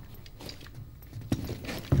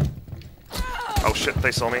 Oh shit,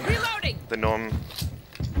 they saw me. Reloading. They know I'm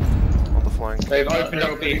on the flank. They've opened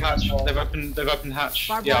they're up the opening hatch. wall. They've opened hatch.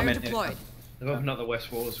 Barbed Yeah, I wire meant it. deployed. They've opened up the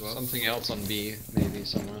west wall as well. Something else on B, maybe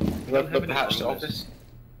somewhere. They've opened up the hatch to office.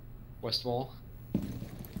 West wall. I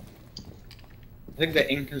think they're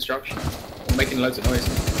in construction. Or making loads of noise.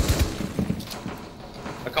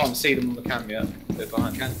 I can't see them on the cam yet. They're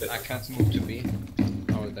behind. I can't move to B.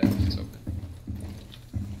 Oh, there, it's open.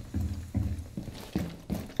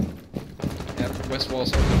 Yeah, west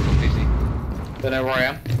wall's open completely. Don't know where I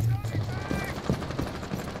am.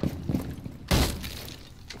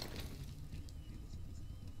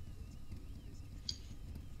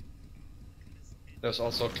 There's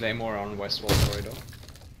also Claymore on west wall corridor.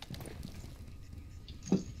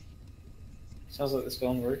 Sounds like this guy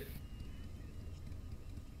on the roof.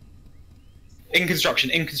 In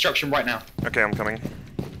construction right now. Okay, I'm coming.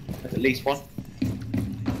 There's at least one.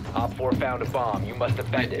 Op 4 found a bomb. You must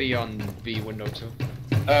defend Might it. be on B window too.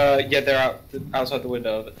 Yeah, they're outside the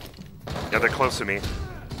window of it. Yeah, they're close to me.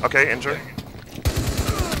 Okay, injured.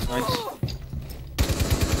 Nice.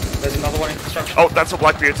 There's another one in construction. Oh, that's a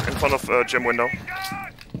Blackbeard in front of gym window.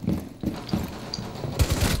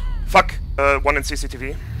 Fuck! One in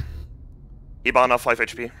CCTV. Ibana, 5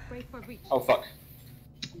 HP. Oh fuck.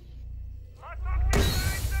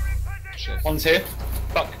 Shit. One's here.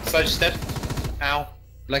 Fuck. Surge's dead. Ow.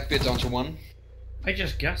 Blackbeard's onto one. I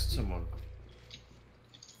just gassed someone.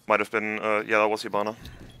 Might have been, yeah, that was Ibana.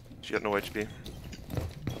 She had no HP.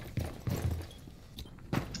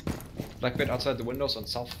 Blackbeard outside the windows on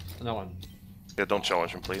south. No one. Yeah, don't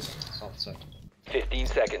challenge him, please. South side. 15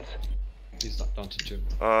 seconds. He's not down to 2.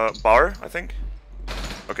 Bar, I think?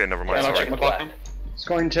 Okay, never mind, Yeah, I'll sorry. check my clock. It's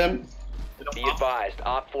going Tim. Be advised,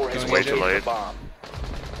 Op 4 has It's way too located late. the bomb.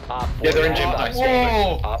 Op 4 Yeah, they're in has gym. located Nice.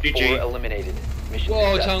 Whoa! Op 4 GG. eliminated. Mission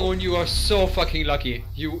Whoa, successful. Tangun, you are so fucking lucky.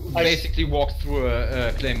 You basically walked through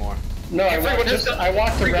a Claymore. No, Everyone has I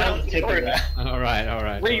walked three around rounds the tip of in a it. Alright,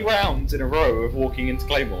 alright. 3 rounds in a row of walking into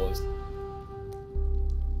claymores.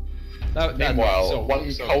 Meanwhile, so-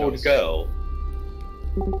 one so cold close. girl.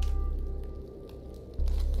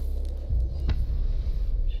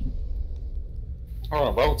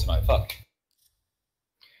 Oh, well tonight, fuck.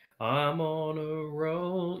 I'm on a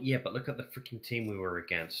roll. Yeah, but look at the freaking team we were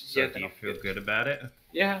against. So Yeah, do they're you not feel good. good about it?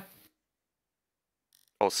 Yeah.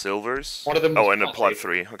 Oh, silvers? One of them Oh, was and a plat plat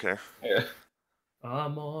three. 3, okay. Yeah.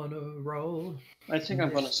 I'm on a roll. I think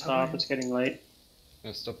I'm gonna stop. It's getting late.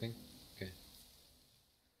 No, stopping. Okay.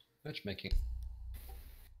 Matchmaking.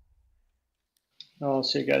 I'll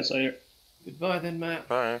see you guys later. Goodbye then, Matt.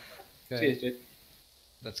 Bye. Okay. Cheers, dude.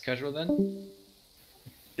 That's casual then?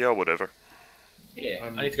 Yeah, whatever. Yeah,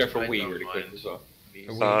 I'm- I need to go for I a wee don't really quick mind. as well.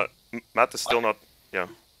 A wee? Matt is still not... Yeah.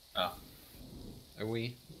 Oh. A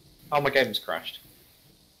wee? Oh, my game's crashed.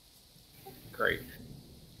 Great.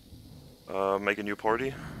 Make a new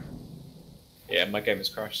party. Yeah, my game has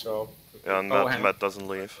crashed, so... Yeah, and hang on. Matt doesn't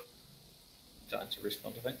leave. Time to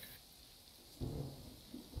respond, I think.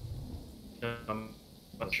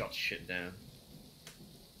 I've shot shit down.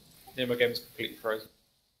 Yeah, my game's completely frozen.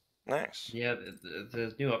 Nice. Yeah,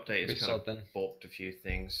 the new update has kind Restart of then. balked a few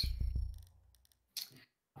things.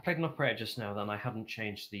 I played an operator just now, then I hadn't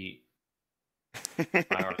changed the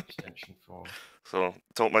power extension for. So,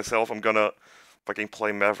 told myself I'm gonna fucking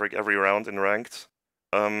play Maverick every round in ranked.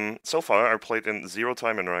 So far I played in 0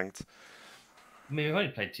 time in ranked. I mean, we've only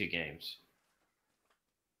played 2 games.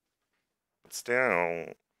 But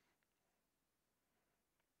still...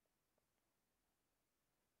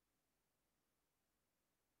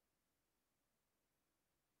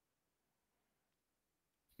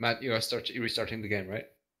 Matt, you are restarting the game, right?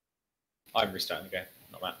 I'm restarting the game,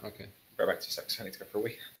 not that. Okay. Go back to 6, I need to go for a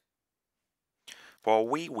wee. For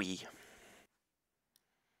wee.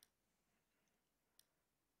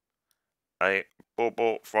 I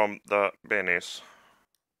bobo from the Bennies.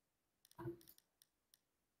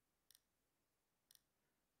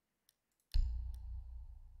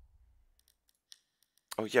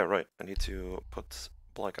 Oh yeah, right. I need to put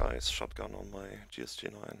Black Eyes shotgun on my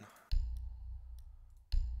GSG9.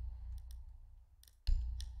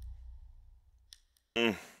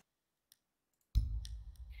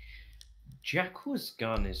 Jackal's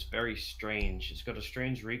gun is very strange. It's got a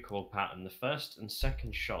strange recoil pattern. The first and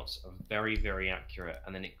second shots are very, very accurate,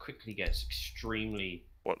 and then it quickly gets extremely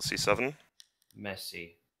What, C7?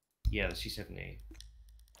 messy. Yeah, the C70.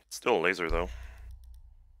 Still a laser though.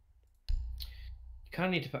 You kind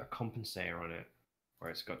of need to put a compensator on it, where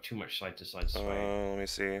it's got too much side-to-side sway. Let me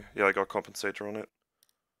see. Yeah, I got compensator on it.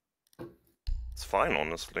 It's fine,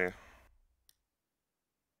 honestly.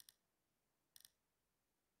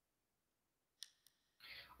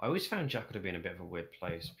 I always found Jackal to be in a bit of a weird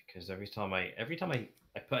place because every time I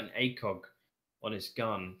put an ACOG on his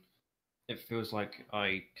gun, it feels like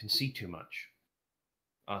I can see too much.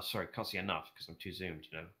 Sorry, can't see enough because I'm too zoomed.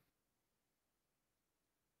 You know,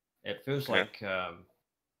 it feels Okay. like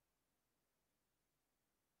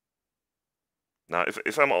Now,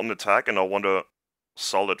 if I'm on attack and I want a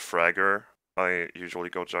solid fragger, I usually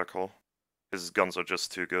go Jackal. His guns are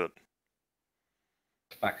just too good.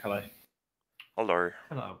 Back, hello. Hello.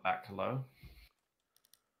 hello, back hello.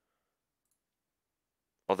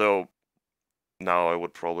 Although, now I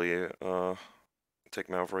would probably take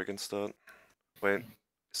Maverick instead. Wait,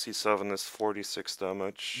 C7 is 46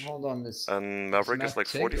 damage. Hold on, this And Maverick is Matt like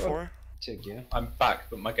Tig 44? Tig, yeah. I'm back,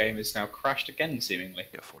 but my game is now crashed again, seemingly.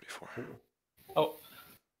 Yeah, 44. Oh,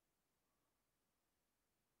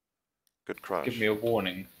 Good crash. give me a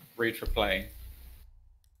warning. Read for playing.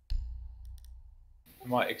 I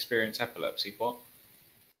might experience epilepsy. What?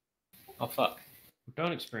 Oh, fuck.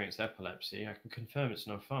 Don't experience epilepsy. I can confirm it's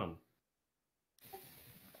no fun.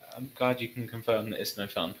 I'm glad you can confirm that it's no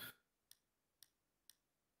fun.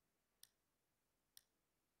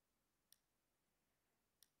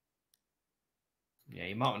 Yeah,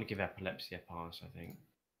 you might want to give epilepsy a pass. I think.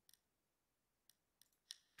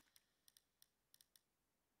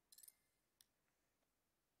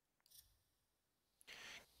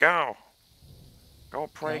 Go! Go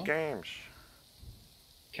play Go. games.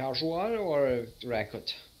 Casual or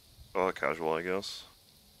ranked? Casual, I guess.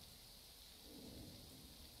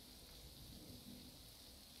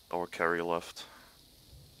 Or carry left.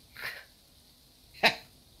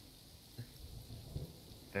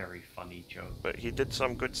 Very funny joke. But he did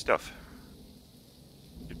some good stuff.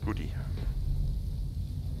 Did goody.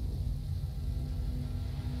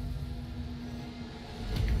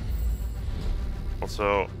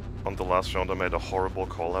 Also, on the last round I made a horrible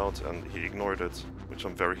call out and he ignored it, which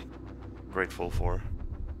I'm very grateful for.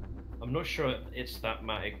 I'm not sure it's that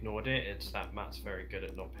Matt ignored it. It's that Matt's very good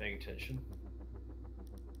at not paying attention.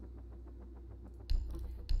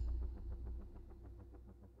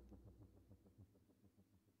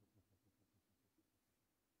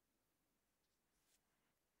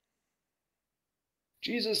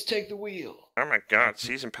 Jesus, take the wheel. Oh my god,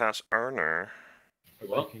 season pass earner. I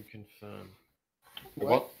What? can confirm.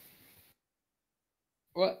 What?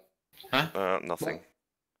 What? Nothing.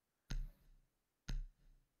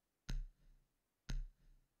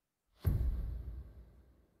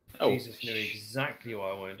 Oh, Jesus knew exactly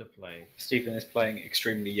what I wanted to play. Stephen is playing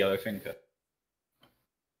extremely yellow thinker.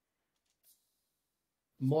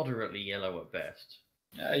 Moderately yellow at best.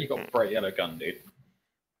 You got a bright yellow gun, dude.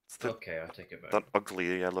 It's the, Okay, I take it back. that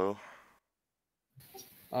ugly yellow.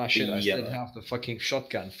 Ah shit, I still Yellow. have the fucking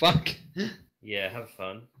shotgun. Fuck. Yeah, have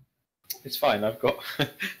fun. It's fine. I've got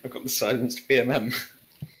I've got the silenced PMM.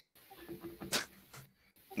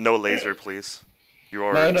 No laser, please. You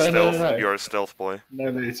are No, no, stealth. no. You are a stealth boy. No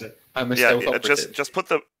laser. I'm a Yeah, stealth operative. just put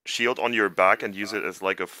the shield on your back and use it as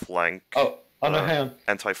like a flank, Oh, no, hang on.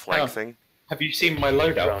 anti-flank Hang on. thing. Have you seen my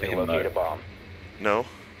loadout Drone for to him locate a though? bomb. No.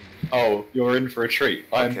 Oh, you're in for a treat.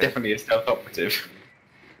 I am Okay. definitely a stealth operative.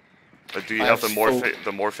 Do you I have the have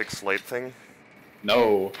full- morphic slate thing?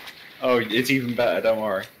 No. Oh, it's even better. Don't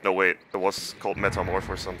worry. No, wait. It was called metamorph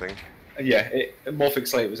or something. Yeah, Morphic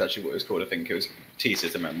Slate was actually what it was called. I think it was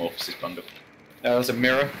T-Sys and Metamorphosis bundle. There's a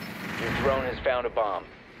mirror. Your drone has found a bomb.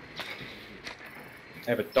 I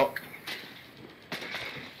have a dock.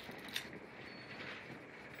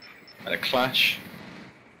 And a clash.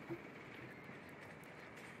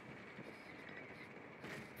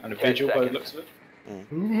 And a 10 vigil by the seconds. looks of it.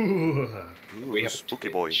 Ooh. Ooh, we have a Spooky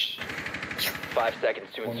boy. 5 seconds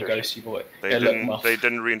to One insertion. ghosty boy. They Yeah, look, didn't. Muff. They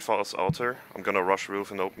didn't reinforce outer. I'm gonna rush roof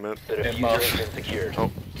and open it. The Yeah, diffuser Mårf. has been secured.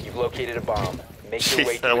 Oh. You've located a bomb. Make your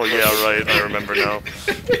way to the Hell yeah, location. right. I remember now.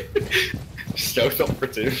 Stealth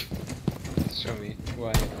operative. Show me.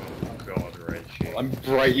 Why? God, Reggie. I'm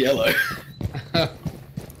bright yellow. You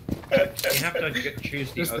have to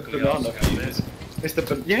choose the It's the ugly banana ass gun. fuse.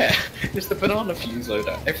 It's the banana fuse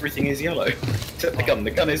loadout. Everything is yellow except the gun.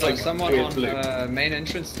 The gun is like Someone weird on blue. main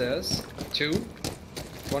entrance stairs. 2.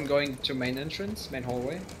 One going to main entrance, main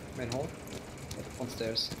hallway, main hall. On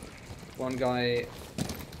stairs. One guy.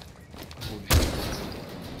 Holy shit.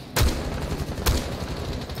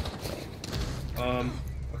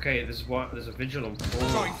 Okay, there's a vigil on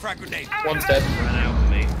 4. frag grenade. One's dead. Ran out of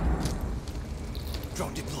me.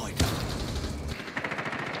 Drone deployed.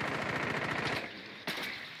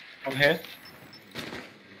 I'm here.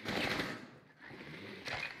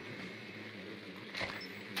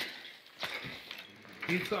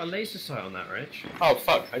 You've got a laser sight on that, Rich. Oh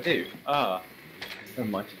fuck, I do. Ah, never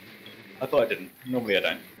mind. I thought I didn't. Normally I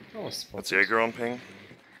don't. Oh, What's spot. Jaeger on ping?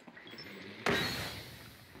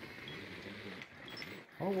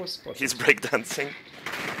 Oh, was spot. He's breakdancing.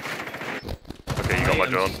 Okay, you got my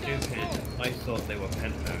am drone. stupid. I thought they were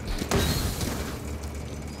penthouse.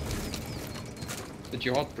 Did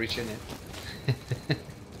you hot breach in it?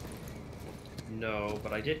 No,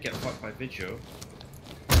 but I did get fucked by Vigil.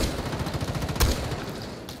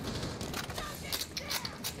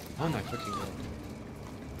 Oh my fucking god.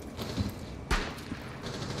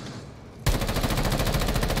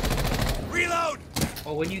 Reload!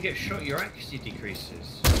 Oh, when you get shot, your accuracy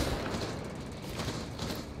decreases.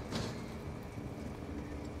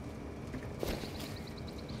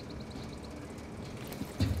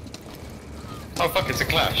 Oh fuck, it's a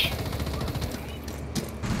clash.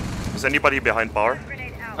 Is anybody behind bar?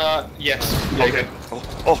 Yes. Okay. Oh.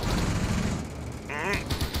 Oh.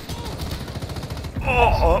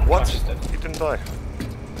 Oh, what? He didn't die.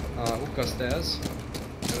 Hookah stairs.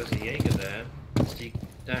 There was a Jaeger there. He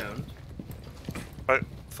down. I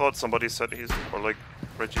thought somebody said he's, or like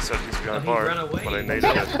Reggie said he's behind he bar, ran away. but I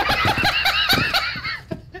naded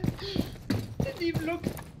it. Didn't even look.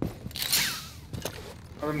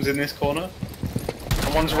 One's in this corner.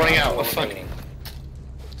 And one's running out. Oh fuck. Remaining.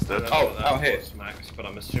 Is that- I don't know Oh, what that out here. was, Max, but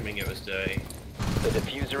I'm assuming it was day. The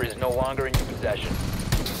diffuser is no longer in your possession.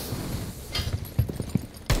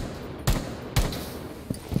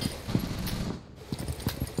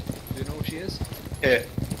 Do you know who she is? Here.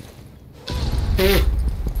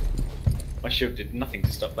 My shield did nothing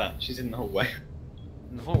to stop that. She's in the hallway.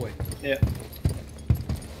 In the hallway. Yeah.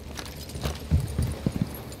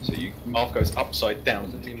 So Mårf goes upside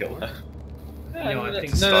down to kill her. No, I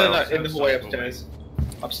think No, Styles in the hallway outside hallway. upstairs.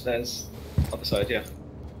 Upstairs. Other side, yeah.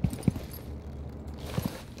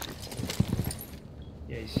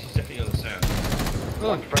 Yeah, he's definitely on the south.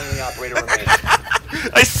 One friendly operator remaining.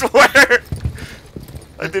 I swear!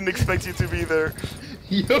 I didn't expect you to be there.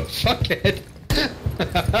 You fuckhead!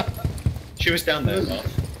 She was down there, Mårf.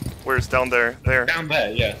 Where's down there? There. Down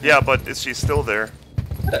there, yeah. Yeah, but is she still there?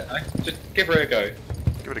 I don't know. Just give her a go.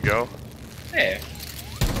 Give it a go. Yeah.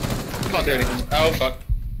 Can't do anything. Oh fuck.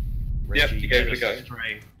 Reggie, you gave it a get go. us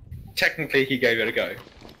astray. Technically, he gave it a go.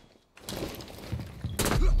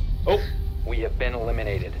 Oh, We have been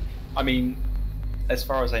eliminated. I mean, as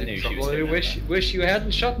far as I knew, she was Probably doing wish you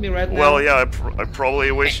hadn't shot me right now. Well, yeah, I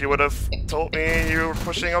probably wish you would have told me you were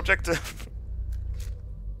pushing objective.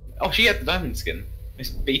 Oh, she had the diamond skin. It's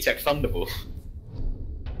B-Tech Thunderball.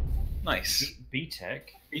 Nice.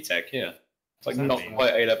 B-Tech? B-Tech, yeah. It's like What's that not mean?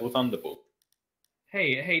 quite A-level Thunderball.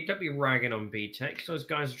 Hey, don't be ragging on B-Tech. Those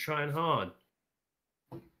guys are trying hard.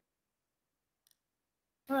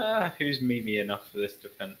 Who's memey enough for this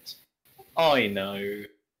defense? I know.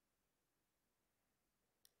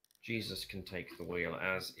 Jesus can take the wheel,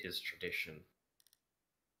 as is tradition.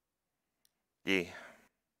 Yeah.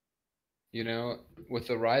 You know, with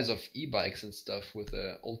the rise of e-bikes and stuff with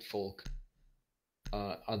the old folk,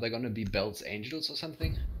 are there gonna be Bell's Angels or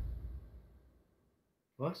something?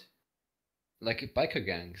 What? Like biker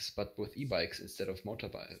gangs, but with e-bikes instead of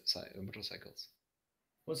motorcycles.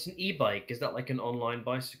 What's an e-bike? Is that like an online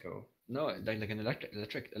bicycle? No, like an electric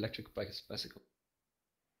bicycle.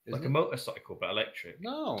 Like Isn't a it? motorcycle, but electric?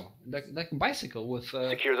 No, like a bicycle with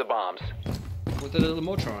Secure the bombs. a little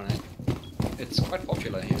motor on it. It's quite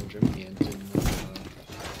popular here in Germany and in.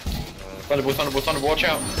 Thunderball, watch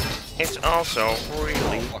out! It's also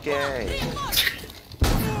really gay.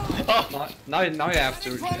 Oh, Now you have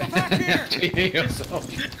to, to hear yourself.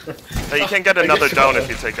 Hey, you can get another down if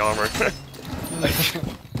you take armor.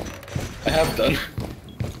 I have done.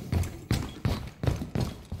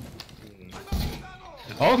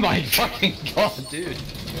 Oh my fucking god, dude!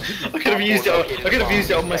 I could have used it. I could have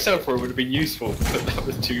used it on myself, where it would have been useful. But that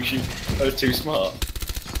was too cheap. That was too smart.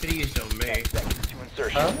 Could have used it on me. Seconds to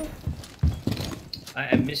insertion. Huh? I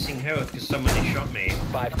am missing health because somebody shot me.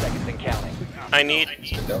 5 seconds and counting. I need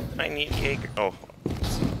Jaeger. Oh,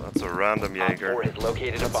 that's a random Op 4 Jaeger. has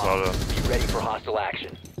located a That's bomb. not Be ready for hostile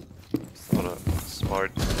action. It's not a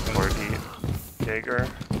smart party Jaeger.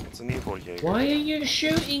 It's an evil Jaeger. Why are you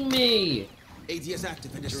shooting me? ADS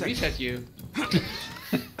active in a To second. reset you.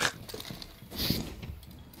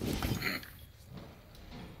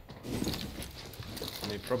 I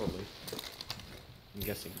mean, probably. I'm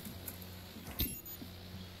guessing.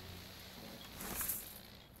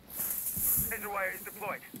 Laser wire is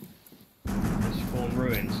deployed. They spawned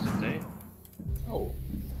ruins, did they? Oh.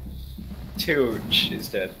 Tilge is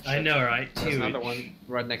dead. I know, right? There's another Huge. one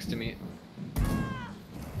right next to me.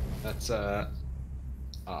 That's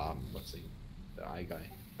what's the eye guy?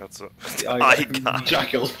 That's a The eye guy.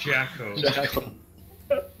 Jackal. Jackal. Jackal.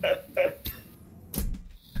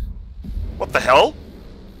 What the hell?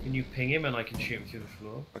 Can you ping him and I can shoot him through the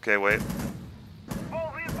floor? Okay, wait.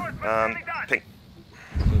 Ping.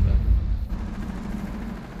 Still there.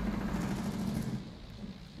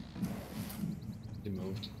 He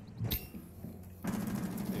moved.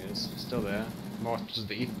 He is still there. More to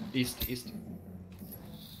the east.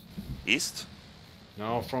 East?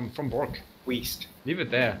 No, from Bork. Weast. Leave it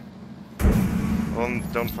there. Well,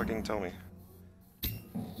 don't fucking tell me.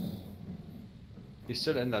 He's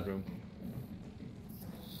still in that room.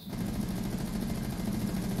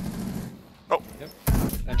 Oh, Yep.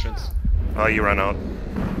 Entrance. oh, you ran out.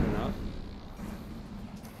 No.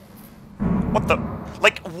 What the?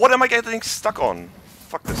 Like, what am I getting stuck on?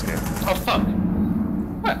 Fuck this game. Oh fuck.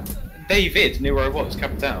 What? David knew where I was,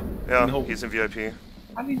 Capital. Yeah, In the hall. he's in VIP.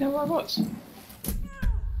 How do you know where I was?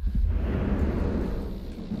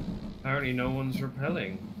 Apparently no one's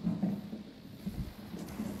repelling.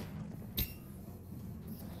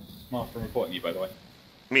 Mark, I'm reporting you, by the way.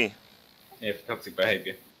 Me. Yeah, for toxic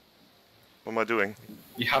behaviour. What am I doing?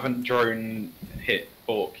 You haven't drone hit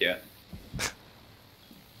Bork yet.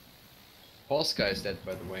 Pulse guy is dead,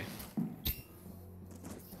 by the way.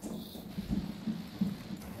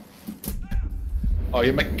 Oh,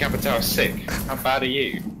 you're making Capital sick. How bad are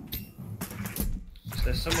you? Is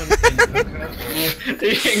there someone in the hooker?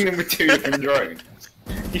 You're hitting them with 2 different drones.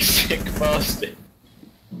 You sick bastard.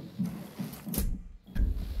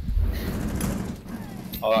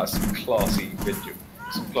 Oh, that's some classy vigil.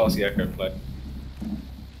 Some classy echo play.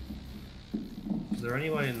 Is there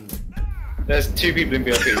anyone in... There's 2 people in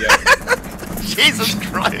VIP, yeah. Jesus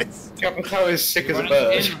Christ! Capital is sick as a Running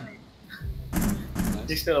bird. in.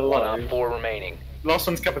 He's still One alive. op 4 remaining. Last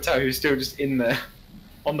one's Capital, who's still just in there.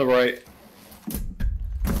 On the right.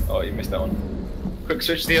 Oh, you missed that one. Quick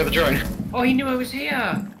switch to the other drone. Oh, he knew I was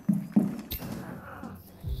here!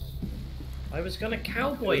 I was gonna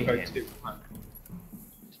cowboy him.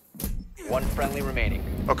 One friendly remaining.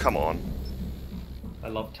 Oh, come on. I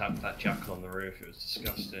love tapped that jackal on the roof, it was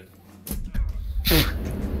disgusting.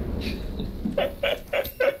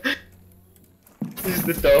 This is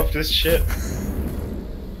the daftest shit.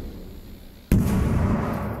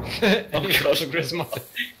 Oh god, Chris Martin.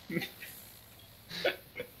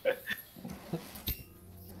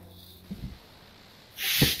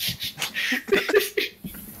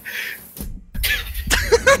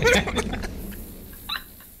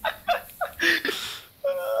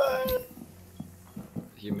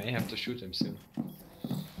 You may have to shoot him soon.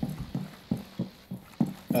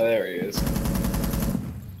 Oh, there he is.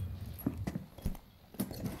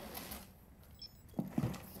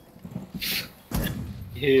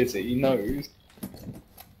 He hears it, he knows.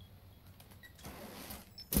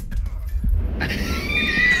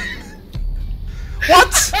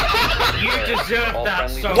 What? You deserve All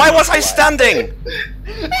that friendly so Why much. was I standing?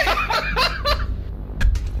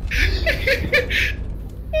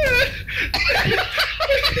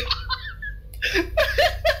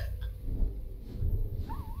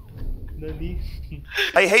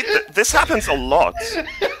 I hate that this happens a lot.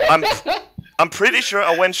 I'm pretty sure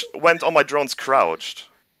I went on my drones crouched,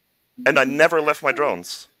 and I never left my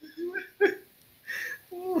drones.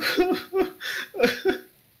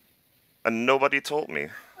 And nobody told me.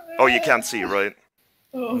 Oh, you can't see, right?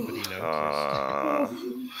 Nobody noticed.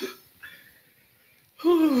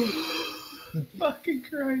 Fucking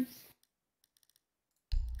Christ.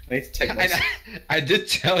 I need to take my... I did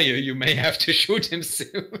tell you, you may have to shoot him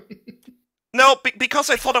soon. No, because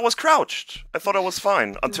I thought I was crouched. I thought I was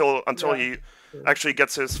fine until he actually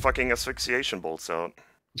gets his fucking asphyxiation bolts out.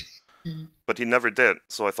 But he never did,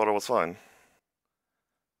 so I thought I was fine.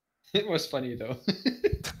 It was funny though.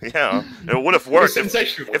 Yeah, it would have worked if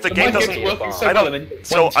the game doesn't.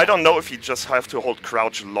 I don't know if you just have to hold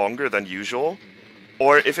crouch longer than usual,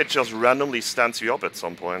 or if it just randomly stands you up at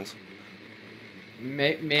some point.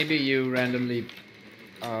 Maybe you randomly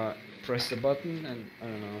press the button and I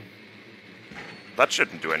don't know. That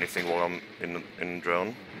shouldn't do anything while I'm in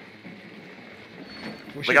drone.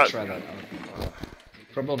 We should try that out.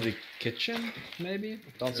 Probably kitchen, maybe?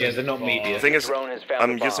 Yeah, they're not media. The thing is, Drone has found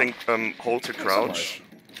I'm the bomb. using hold to crouch,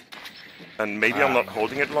 and maybe I'm not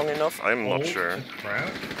holding it long enough. I'm not sure.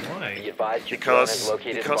 Crouch? Why? Be advised your drone has Because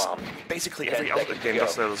located a bomb. basically 10 every other seconds game to go.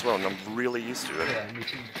 does that as well, and I'm really used to it. Yeah, me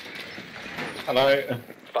too. Hello.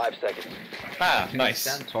 5 seconds. Ah, nice.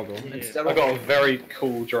 Stand toggle. I got a very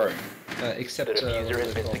cool drone. Except The diffuser what has is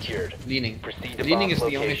it been called? secured. Leaning. Proceed to Leaning bomb is the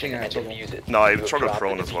only location thing I and toggle. defuse it. No, I You have toggle dropped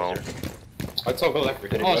prone the as well. diffuser. I toggle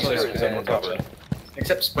everything. The diffuser sorry, has been recovered. Gotcha.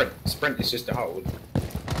 Except sprint. Sprint is just a hold.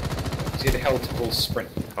 See the held to full sprint.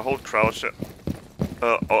 I hold crouch.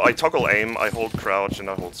 I toggle aim, I hold crouch, and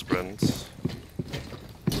I hold sprint.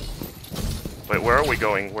 Wait, where are we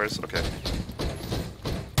going? Where's... okay.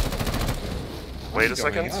 Wait a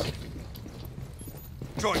second. Up.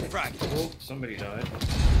 Throwing frag. Oh, somebody died.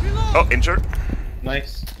 Oh, injured.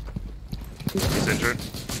 Nice. He's injured.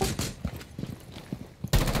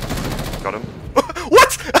 Got him.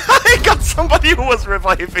 What? I got somebody who was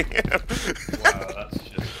reviving him. Wow, that's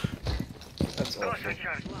just... That's awful.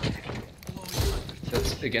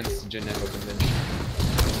 That's against Geneva convention.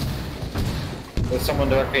 There's someone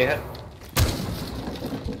directly ahead.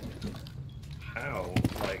 How?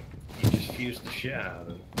 Like, you just fused the shit out of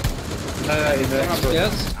them. In the next room.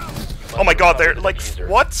 Yes. Oh my god, they're like... Diffuser.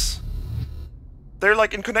 what? They're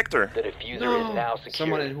like in connector. The diffuser is now secured.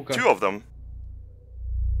 Someone in hookah. 2 of them.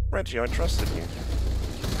 Reggie, I trusted you.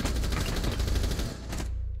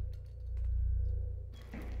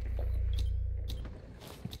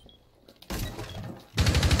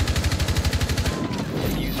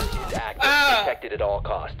 Diffuser is active. Protected at all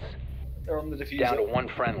costs. They're on the diffuser. Down to 1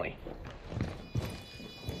 friendly.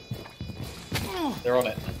 They're on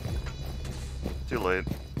it. Too late.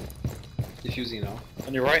 Diffusing now.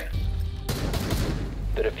 On your right.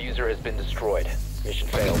 The diffuser has been destroyed. Mission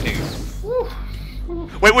failed.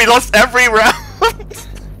 Wait, we lost every round!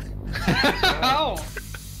 Ow!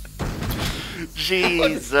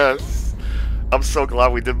 Jesus. I'm so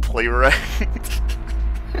glad we didn't play ranked.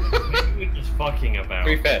 We were just fucking about.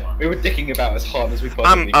 To be fair, we were dicking about as hard as we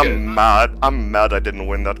possibly could. I'm mad. I'm mad I didn't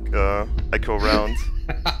win that echo round.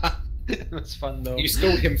 It was fun though. You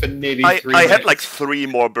stalled him for nearly 3 I minutes. had like 3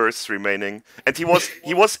 more bursts remaining, and he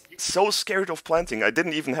was so scared of planting. I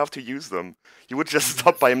didn't even have to use them. He would just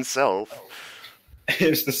stop by himself.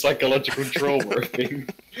 It's the psychological trauma of being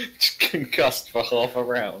concussed for half a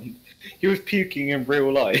round. He was puking in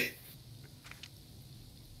real life.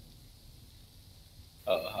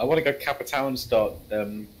 I want to go Capital and start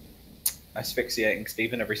asphyxiating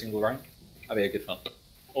Stephen every single round. That'd be a good fun.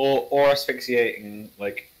 Or asphyxiating,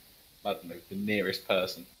 like, I don't know, the nearest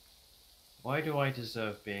person. Why do I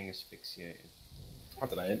deserve being asphyxiated? I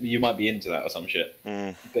don't know, you might be into that or some shit.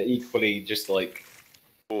 Mm. But equally, just like,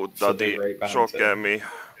 Oh, For the daddy, great banter. shock at me.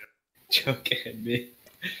 joking at me.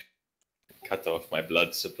 cut off my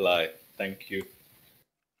blood supply. Thank you.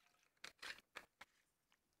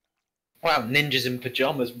 Wow, Ninjas in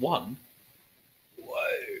Pajamas won. Whoa.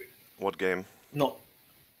 What game? No.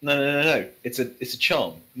 It's a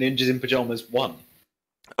charm. Ninjas in Pajamas won.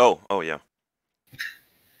 Oh, yeah.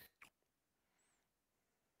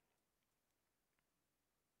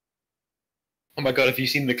 Oh my god, have you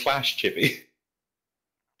seen The Clash, Chippy?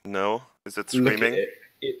 No? Is it Look streaming? at it.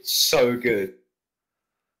 It's so good.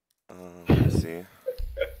 Let's see.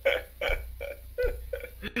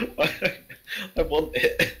 I want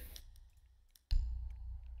it.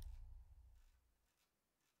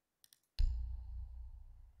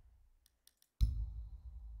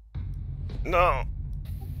 No!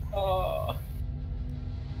 Oh.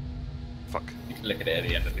 Fuck. You can look at it at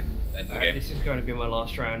the end of the game. This is going to be my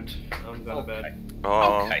last round. I'm going to bed.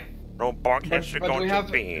 Oh. Okay. No, Bartlett, you're But going we to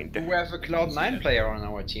have bed. we have a Cloud9 player on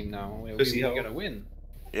our team now. We're gonna win.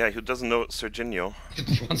 Yeah, who doesn't know Serginho?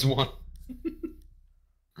 Once won.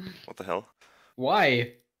 What the hell?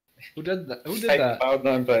 Why? Who did that? Who did Fake that?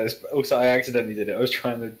 Cloud9 players. Also, I accidentally did it. I was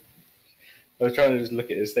trying to just look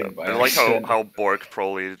at his thing, but I like how Borg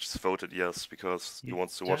probably just voted yes because he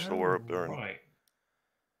wants to watch the world burn. Right.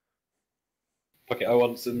 Okay, I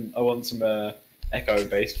want some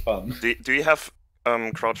echo-based fun. Do you have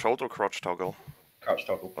crouch hold or crouch toggle? Crouch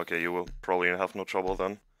toggle. Okay, you will probably have no trouble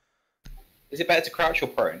then. Is it better to crouch or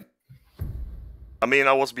prone? I mean,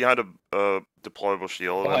 I was behind a deployable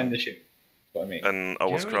shield. Behind the shield. What I mean. And I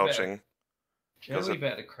was Generally crouching. Generally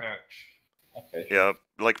better to crouch. Okay. Yeah,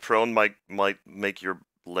 like prone might make your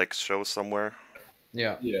legs show somewhere.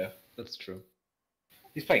 Yeah, Yeah. that's true.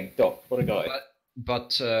 He's playing Doc. What a guy.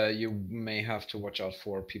 But you may have to watch out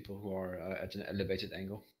for people who are at an elevated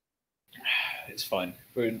angle. It's fine.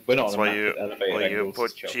 We're not That's on why a map with elevated you angles,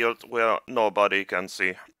 put chill. shield where nobody can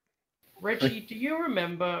see. Reggie, do you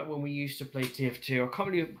remember when we used to play TF2? I can't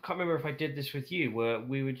remember if I did this with you, where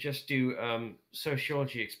we would just do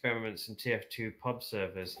sociology experiments in TF2 pub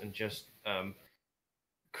servers and just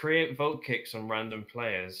create vote kicks on random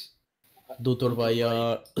players.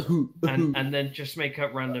 and then just make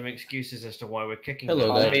up random excuses as to why we're kicking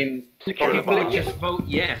them. I mean, People would just vote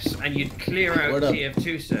yes, and you'd clear out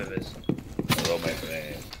TF2 servers.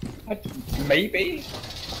 Maybe.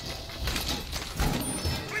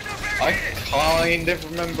 I kind of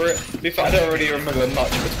remember it. I don't really remember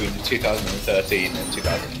much between 2013 and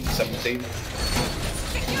 2017.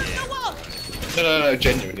 No,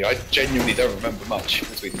 genuinely. I genuinely don't remember much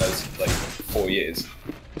between those, 4 years.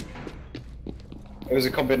 It was a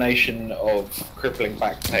combination of crippling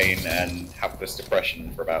back pain and hapless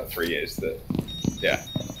depression for about 3 years that, yeah,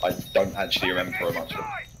 I don't actually remember much of it.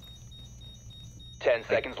 10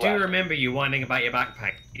 seconds Do you left. remember you whining about your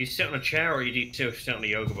backpack? You sit on a chair or you do sit on a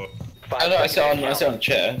yoga book? I sit on a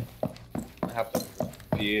chair. I have done for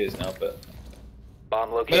a few years now, but Bomb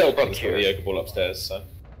my little location brother's got secure. the yoga ball upstairs, so.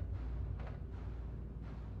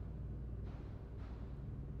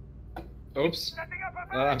 Oops.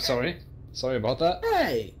 I'm sorry. Sorry about that.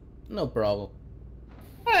 Hey, no problem.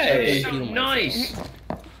 Hey, So nice!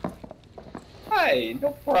 hey,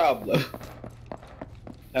 no problem.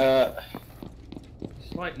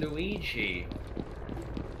 It's like Luigi.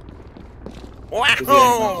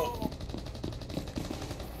 Wahoo!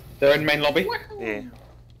 They're in main lobby. Yeah.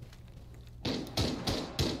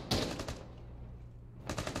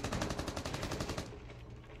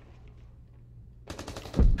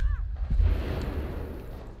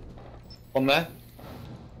 On there.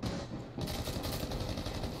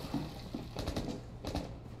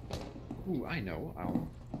 Ooh, I know. Ow.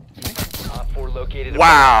 Op 4 located.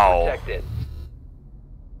 Wow. Protect it.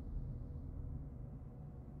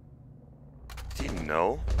 Do you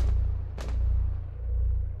know?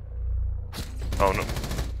 Oh no.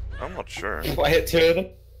 I'm not sure. I hit 2 of them.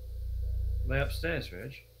 Are they upstairs,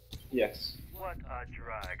 Reg? Yes. What a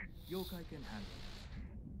drag.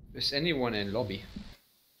 Is anyone in lobby?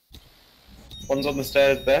 One's on the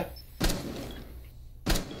stairs there.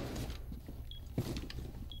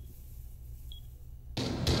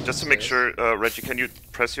 Just to make sure, Reggie, can you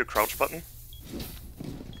press your crouch button?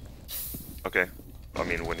 Okay. I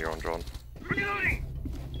mean, when you're on drone. Reloading.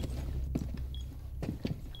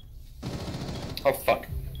 Oh fuck.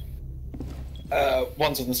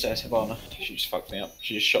 One's on the stairs, Hibana. She just fucked me up.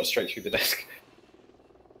 She just shot straight through the desk.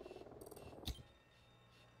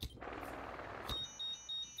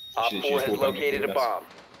 Op 4 has located a bomb.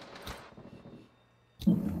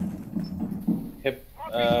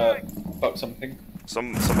 Fuck something.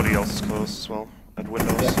 Somebody else is close as well at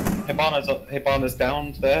windows. Hibana's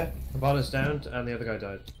down there. Hibana's down and the other guy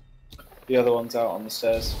died. The other one's out on the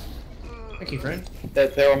stairs. Thank you, friend. They're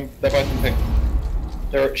both in pink.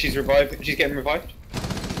 She's revived. She's getting revived.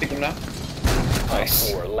 Pick them now.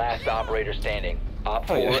 Nice. Op 4, last operator standing. Op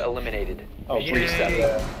 4 eliminated. Oh,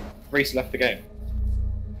 Yay. Reese left the game.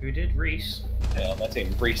 Who did? Reese? Yeah, on that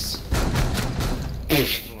team. Reese.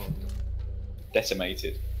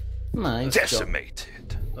 Decimated. Nice.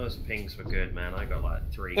 Decimated. Those pings were good, man. I got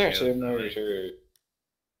like 3 kills. Decimated.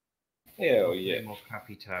 Hell Yeah. yeah. More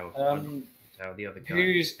Capitao. The other guy.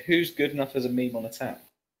 Who's good enough as a meme on attack?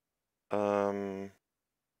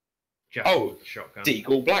 Jack Oh, with the shotgun.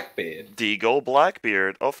 Deagle Blackbeard. Deagle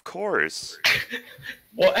Blackbeard, of course.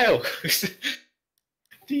 What else?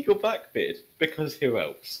 Deagle Blackbeard. Because who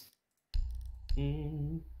else?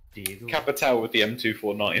 Deagle. Capital with the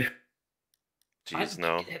M249. Jeez,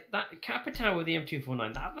 no. That Capitao with the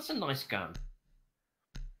M249, that's a nice gun.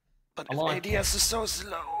 But I like ADS is so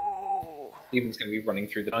slow. Steven's going to be running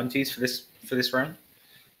through the 90s for this round.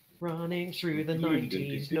 Running through the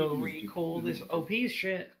 90s, no recall, this OP's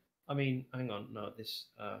shit. I mean, hang on, no, this,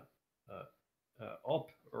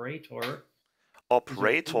 operator.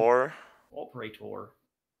 Operator? Operator.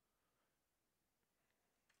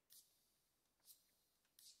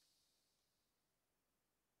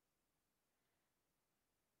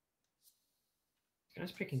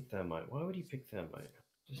 Guy's picking thermite. Why would he pick thermite?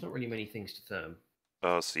 There's not really many things to therm.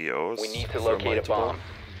 COs. We need to locate a bomb.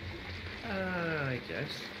 I guess.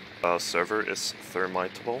 Server is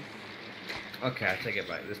thermitable. Okay, I take it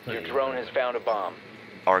back. There's plenty. Your drone has found a bomb.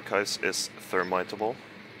 Archives is thermitable.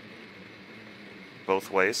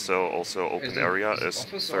 Both ways, so also open area is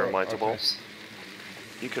thermitable.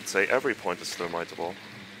 You could say every point is thermitable.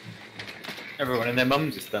 Everyone and their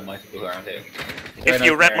mums is thermitable around here. If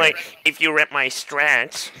you read my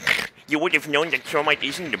strats, you would have known that thermite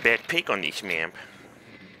isn't the bad pick on this map.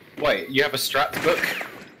 Wait, you have a strat book?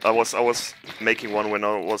 I was making one when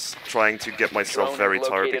I was trying to get myself very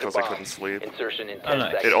tired because I couldn't sleep. Insertion in 10 Oh,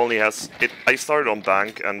 nice. It only has I started on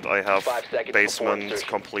bank and I have 5 seconds basement before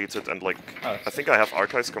completed and like Oh, I think I have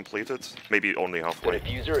archives completed, maybe only The halfway.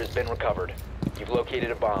 diffuser has been recovered. You've located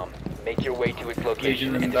a bomb. Make your way to its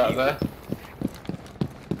location Legion and out defuse there.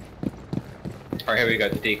 it. Alright, here we go,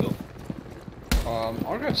 the Deagle.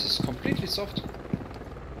 Archives is completely soft.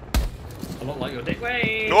 A lot like your dick.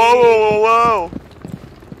 Wait! Whoa, whoa,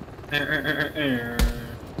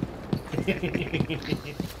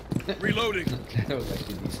 Reloading. That was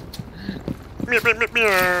actually decent.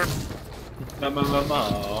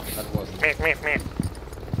 whoa! That wasn't.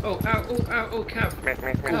 Oh, ow, oh, ow, oh, Cav.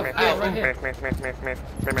 Ow, right here.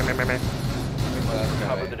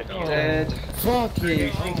 Cover the diffuser. Dead. Fuck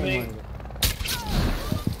you!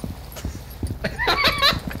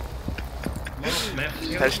 Oh my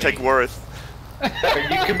Hashtag worth.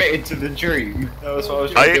 You committed to the dream. That was what I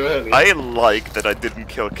was trying to do earlier. I like that I didn't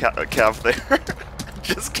kill Cav there.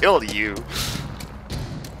 Just kill you.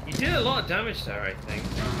 You did a lot of damage there, I think.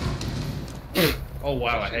 Oh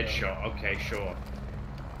wow, a headshot. Okay, sure.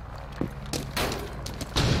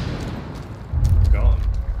 Got him.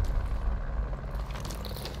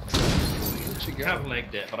 Cav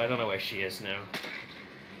legged it, but I don't know where she is now.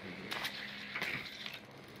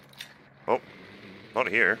 Oh, not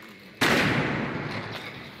here.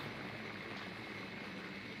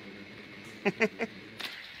 You're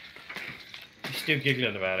still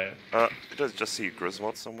giggling about it. Did I just see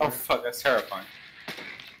Griswold somewhere? Oh fuck, that's terrifying.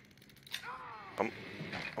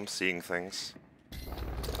 I'm seeing things.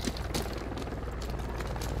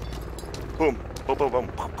 Boom, boom, boom, boom.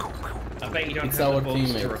 I bet you don't It's have our the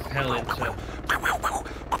balls to teammate. repel into...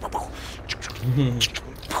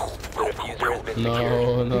 The diffuser has been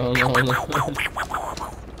secured. No.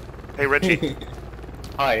 Hey Reggie,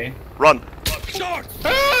 Hi. run! Shot!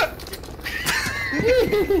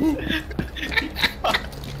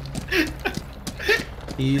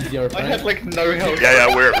 He's your I friend. had like no health.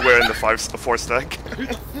 Yeah, we're in the 4 stack.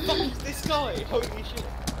 This guy, holy shit.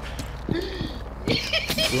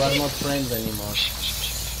 You are not friends anymore.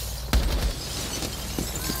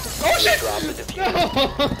 Oh shit! Drop the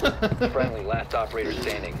diffuser. Friendly, last operator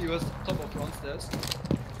standing. He was top of front stairs.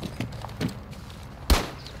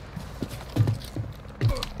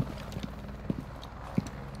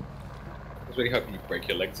 I was really hoping you'd break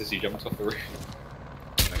your legs as you jumped off the roof.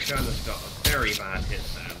 That gun has got a very bad hit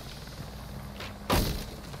sound.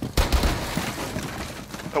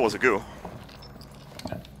 That was a goo.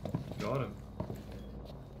 Got him.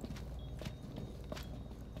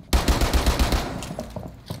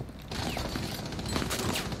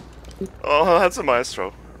 Oh, that's a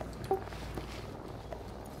maestro.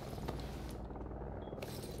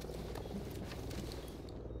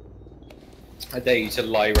 I dare you to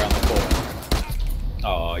lie around the corner.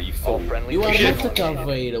 Oh, you fool. You are not a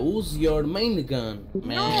caveira. Use your main gun,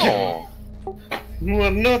 man. No. You are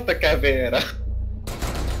not a caveira.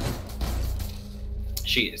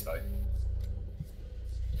 She is though.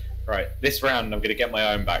 Right, this round I'm gonna get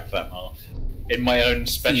my own back for that Mårf. In my own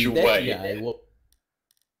special way.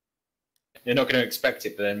 You're not gonna expect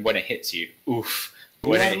it, but then when it hits you, oof.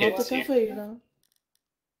 When it hits you.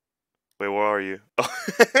 Wait, where are you?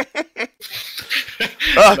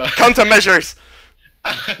 Countermeasures!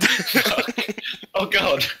 Oh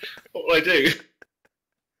god, what will I do?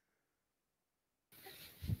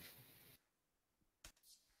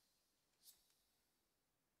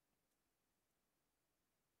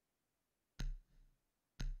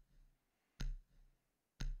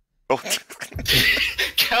 Oh.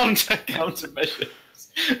 Countermeasures.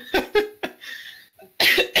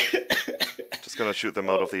 Just gonna shoot them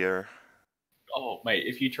out of the air. Oh mate,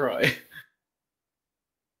 if you try.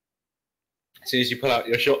 As soon as you pull out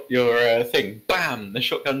your thing, BAM! The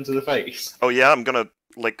shotgun to the face. Oh yeah, I'm gonna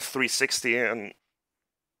like 360 and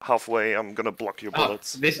halfway I'm gonna block your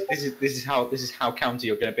bullets. This is how counter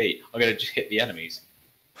you're gonna be. I'm gonna just hit the enemies.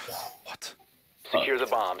 What? Secure the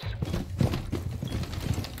bombs.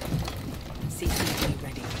 CCTV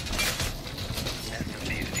ready.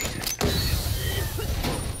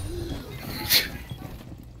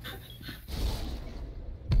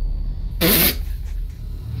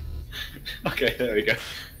 Okay, there we go.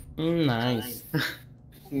 Nice.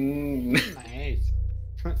 Nice.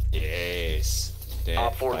 Yes.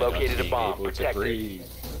 Op 4 located a bomb. Protect it. Breathe.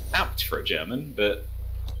 Apt for a German, but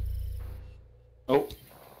oh,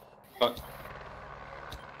 fuck.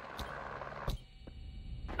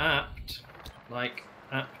 Apt, like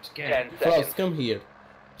apt 10 game. seconds. Frost, come here.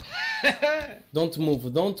 Don't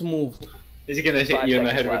move, don't move. Is he gonna hit 5 you in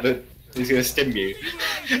the head seconds with the? He's gonna stim you.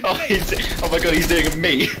 Oh my god, he's doing it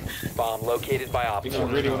me. Bomb located by Op 4.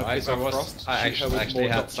 Really want to piss off was- Frost? I Shoot her with actually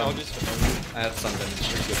more had dot some- charges for no reason? I had some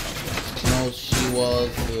demonstration. No, she was.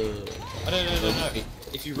 Oh, no.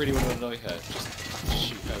 If you really want to annoy her, just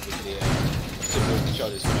shoot her with the more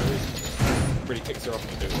charges for no reason. Really kicks her off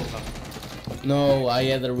and do it all the time. No, I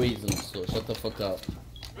had a reason, so shut the fuck up.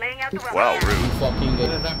 Laying out the Wow, rubber. rude. You fucking.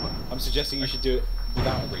 No. I'm suggesting you should do it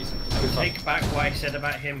without a reason. It's good fun. Take back what I said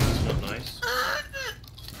about him. It's not nice.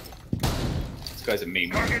 This guy's a meme.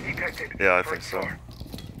 Target detected. Yeah, I think so.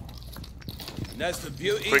 That's the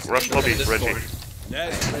beauty. Quick, rush lobby, Reggie.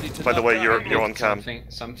 That's ready to By the knock way, out. you're on cam.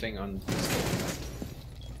 Something on.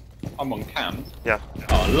 I'm on cam. Yeah.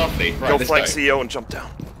 Oh, lovely. Right, Go let's flank go. CEO and jump down.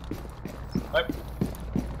 Nope.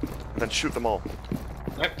 Then shoot them all.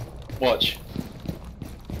 Nope. Watch.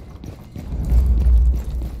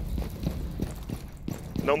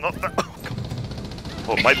 No, not that. Oh, God.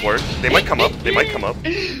 Well, it might work. They might come up. They might come up.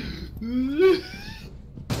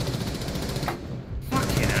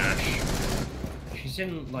 Fucking Ash. She's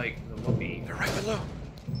in like the lobby. They're right below.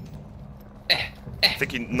 I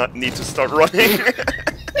think you need to start running.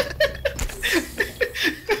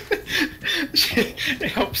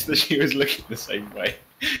 It helps that she was looking the same way.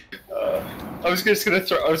 I was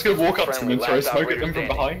gonna walk up to them and throw a smoke at them from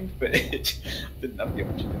behind, but it didn't have the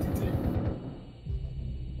opportunity to.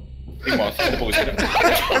 Meanwhile, the ball was gonna.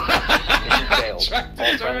 Mission failed.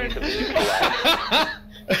 All friendlies have been neutralized.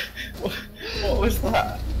 What was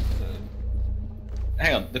that?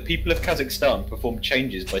 Hang on, the people of Kazakhstan performed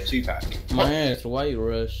changes by Tupac My ass, why you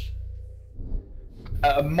rush?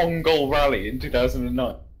 at a Mongol rally in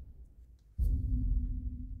 2009.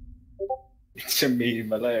 It's a me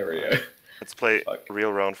malaria. Let's play Fuck.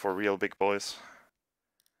 real round for real big boys.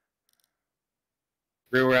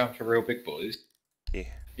 Real round for real big boys. Yeah. Are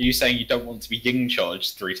you saying you don't want to be ying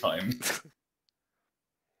charged 3 times?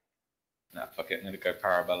 Nah, fuck it, I'm gonna go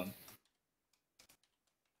Parabellum.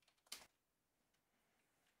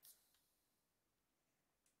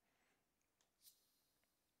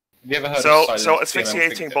 Have you ever heard of So silent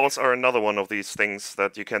asphyxiating TML balls are another one of these things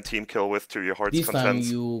that you can team kill with to your heart's This time content,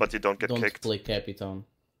 you but you don't get don't kicked. play Capitan.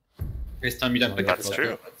 This time you don't pick up That's the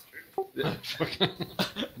true.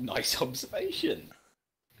 Nice observation.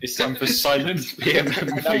 It's time for silent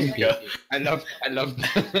PMM finger. I love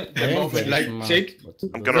the I am moment very like smart, chick. but-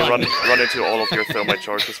 I'm gonna run into all of your thermite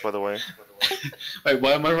charges, by the way. Wait,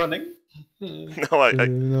 why am I running? No, I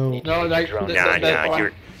No. No, like Drone. the- yeah, that one-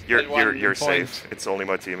 you're that one you're point safe. It's only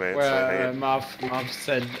my teammates. I Where hate it. Mårf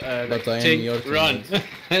said, But I am "Tick, your run."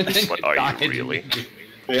 And then What he are you died. really?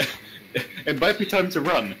 Yeah. It might be time to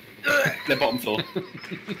run. The bottom floor.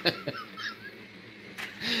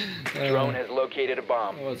 Drone has located a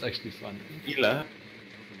bomb. That was actually fun. Ela.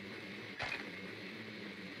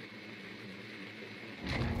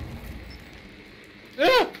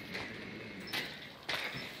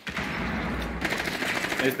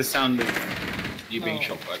 There's the sound of you being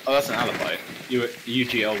shot by. Oh, that's an alibi. You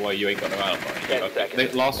UGLY, you ain't got no alibi. 10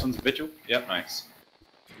 seconds. The last one's Vigil? Yep, nice.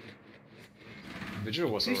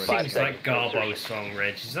 Vigil was This already. seems like Garbo song,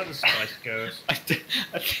 Reg. Is that the Spice Girls? I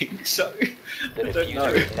think so. The I don't diffuser know.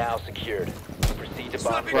 is now secured. Proceed to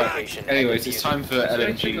bomb Right. location. Anyways, it's time for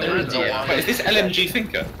LMG. Yeah. Wait, is this LMG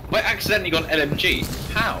Thinker? I accidentally got LMG.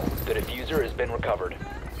 How? The diffuser has been recovered.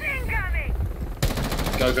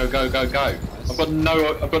 Go, go, go, go, go. I've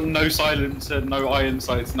got no silencer, no iron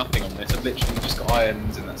sights, nothing on this. I've literally just got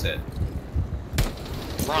irons and that's it.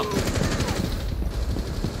 Run.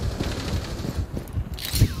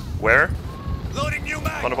 Where? Loading new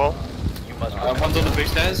mag. Thunderball? You must One's on the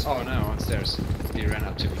boost stairs. Oh no, upstairs. He ran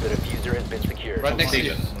up to me. The diffuser has been secured. Right next to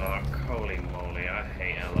you. Oh, holy moly, I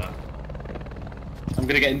hate Ella. I'm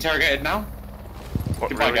gonna get interrogated now. What,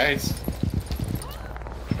 Goodbye, really? guys.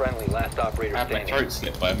 Friendly, last operator I had my standing. throat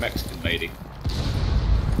slit by a Mexican lady.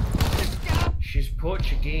 She's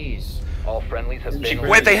Portuguese. All friendlies have been.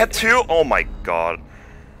 Wait, they had two? Oh my god.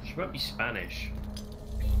 She might be Spanish.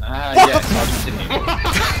 Ah, yes, Argentinian.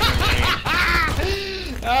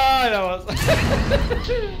 Ah, that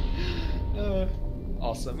was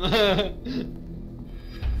awesome.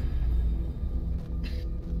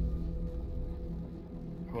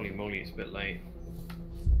 Holy moly, it's a bit late.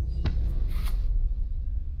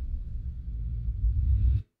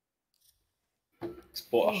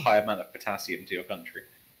 Export a high amount of potassium to your country.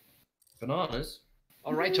 Bananas?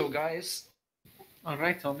 Alrighto, guys.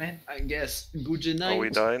 Alright, oh man. I guess. Good night. Are we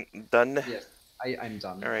done? Done? Yes, I'm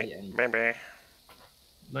done. Alright. I am Bye bye.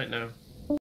 Night now.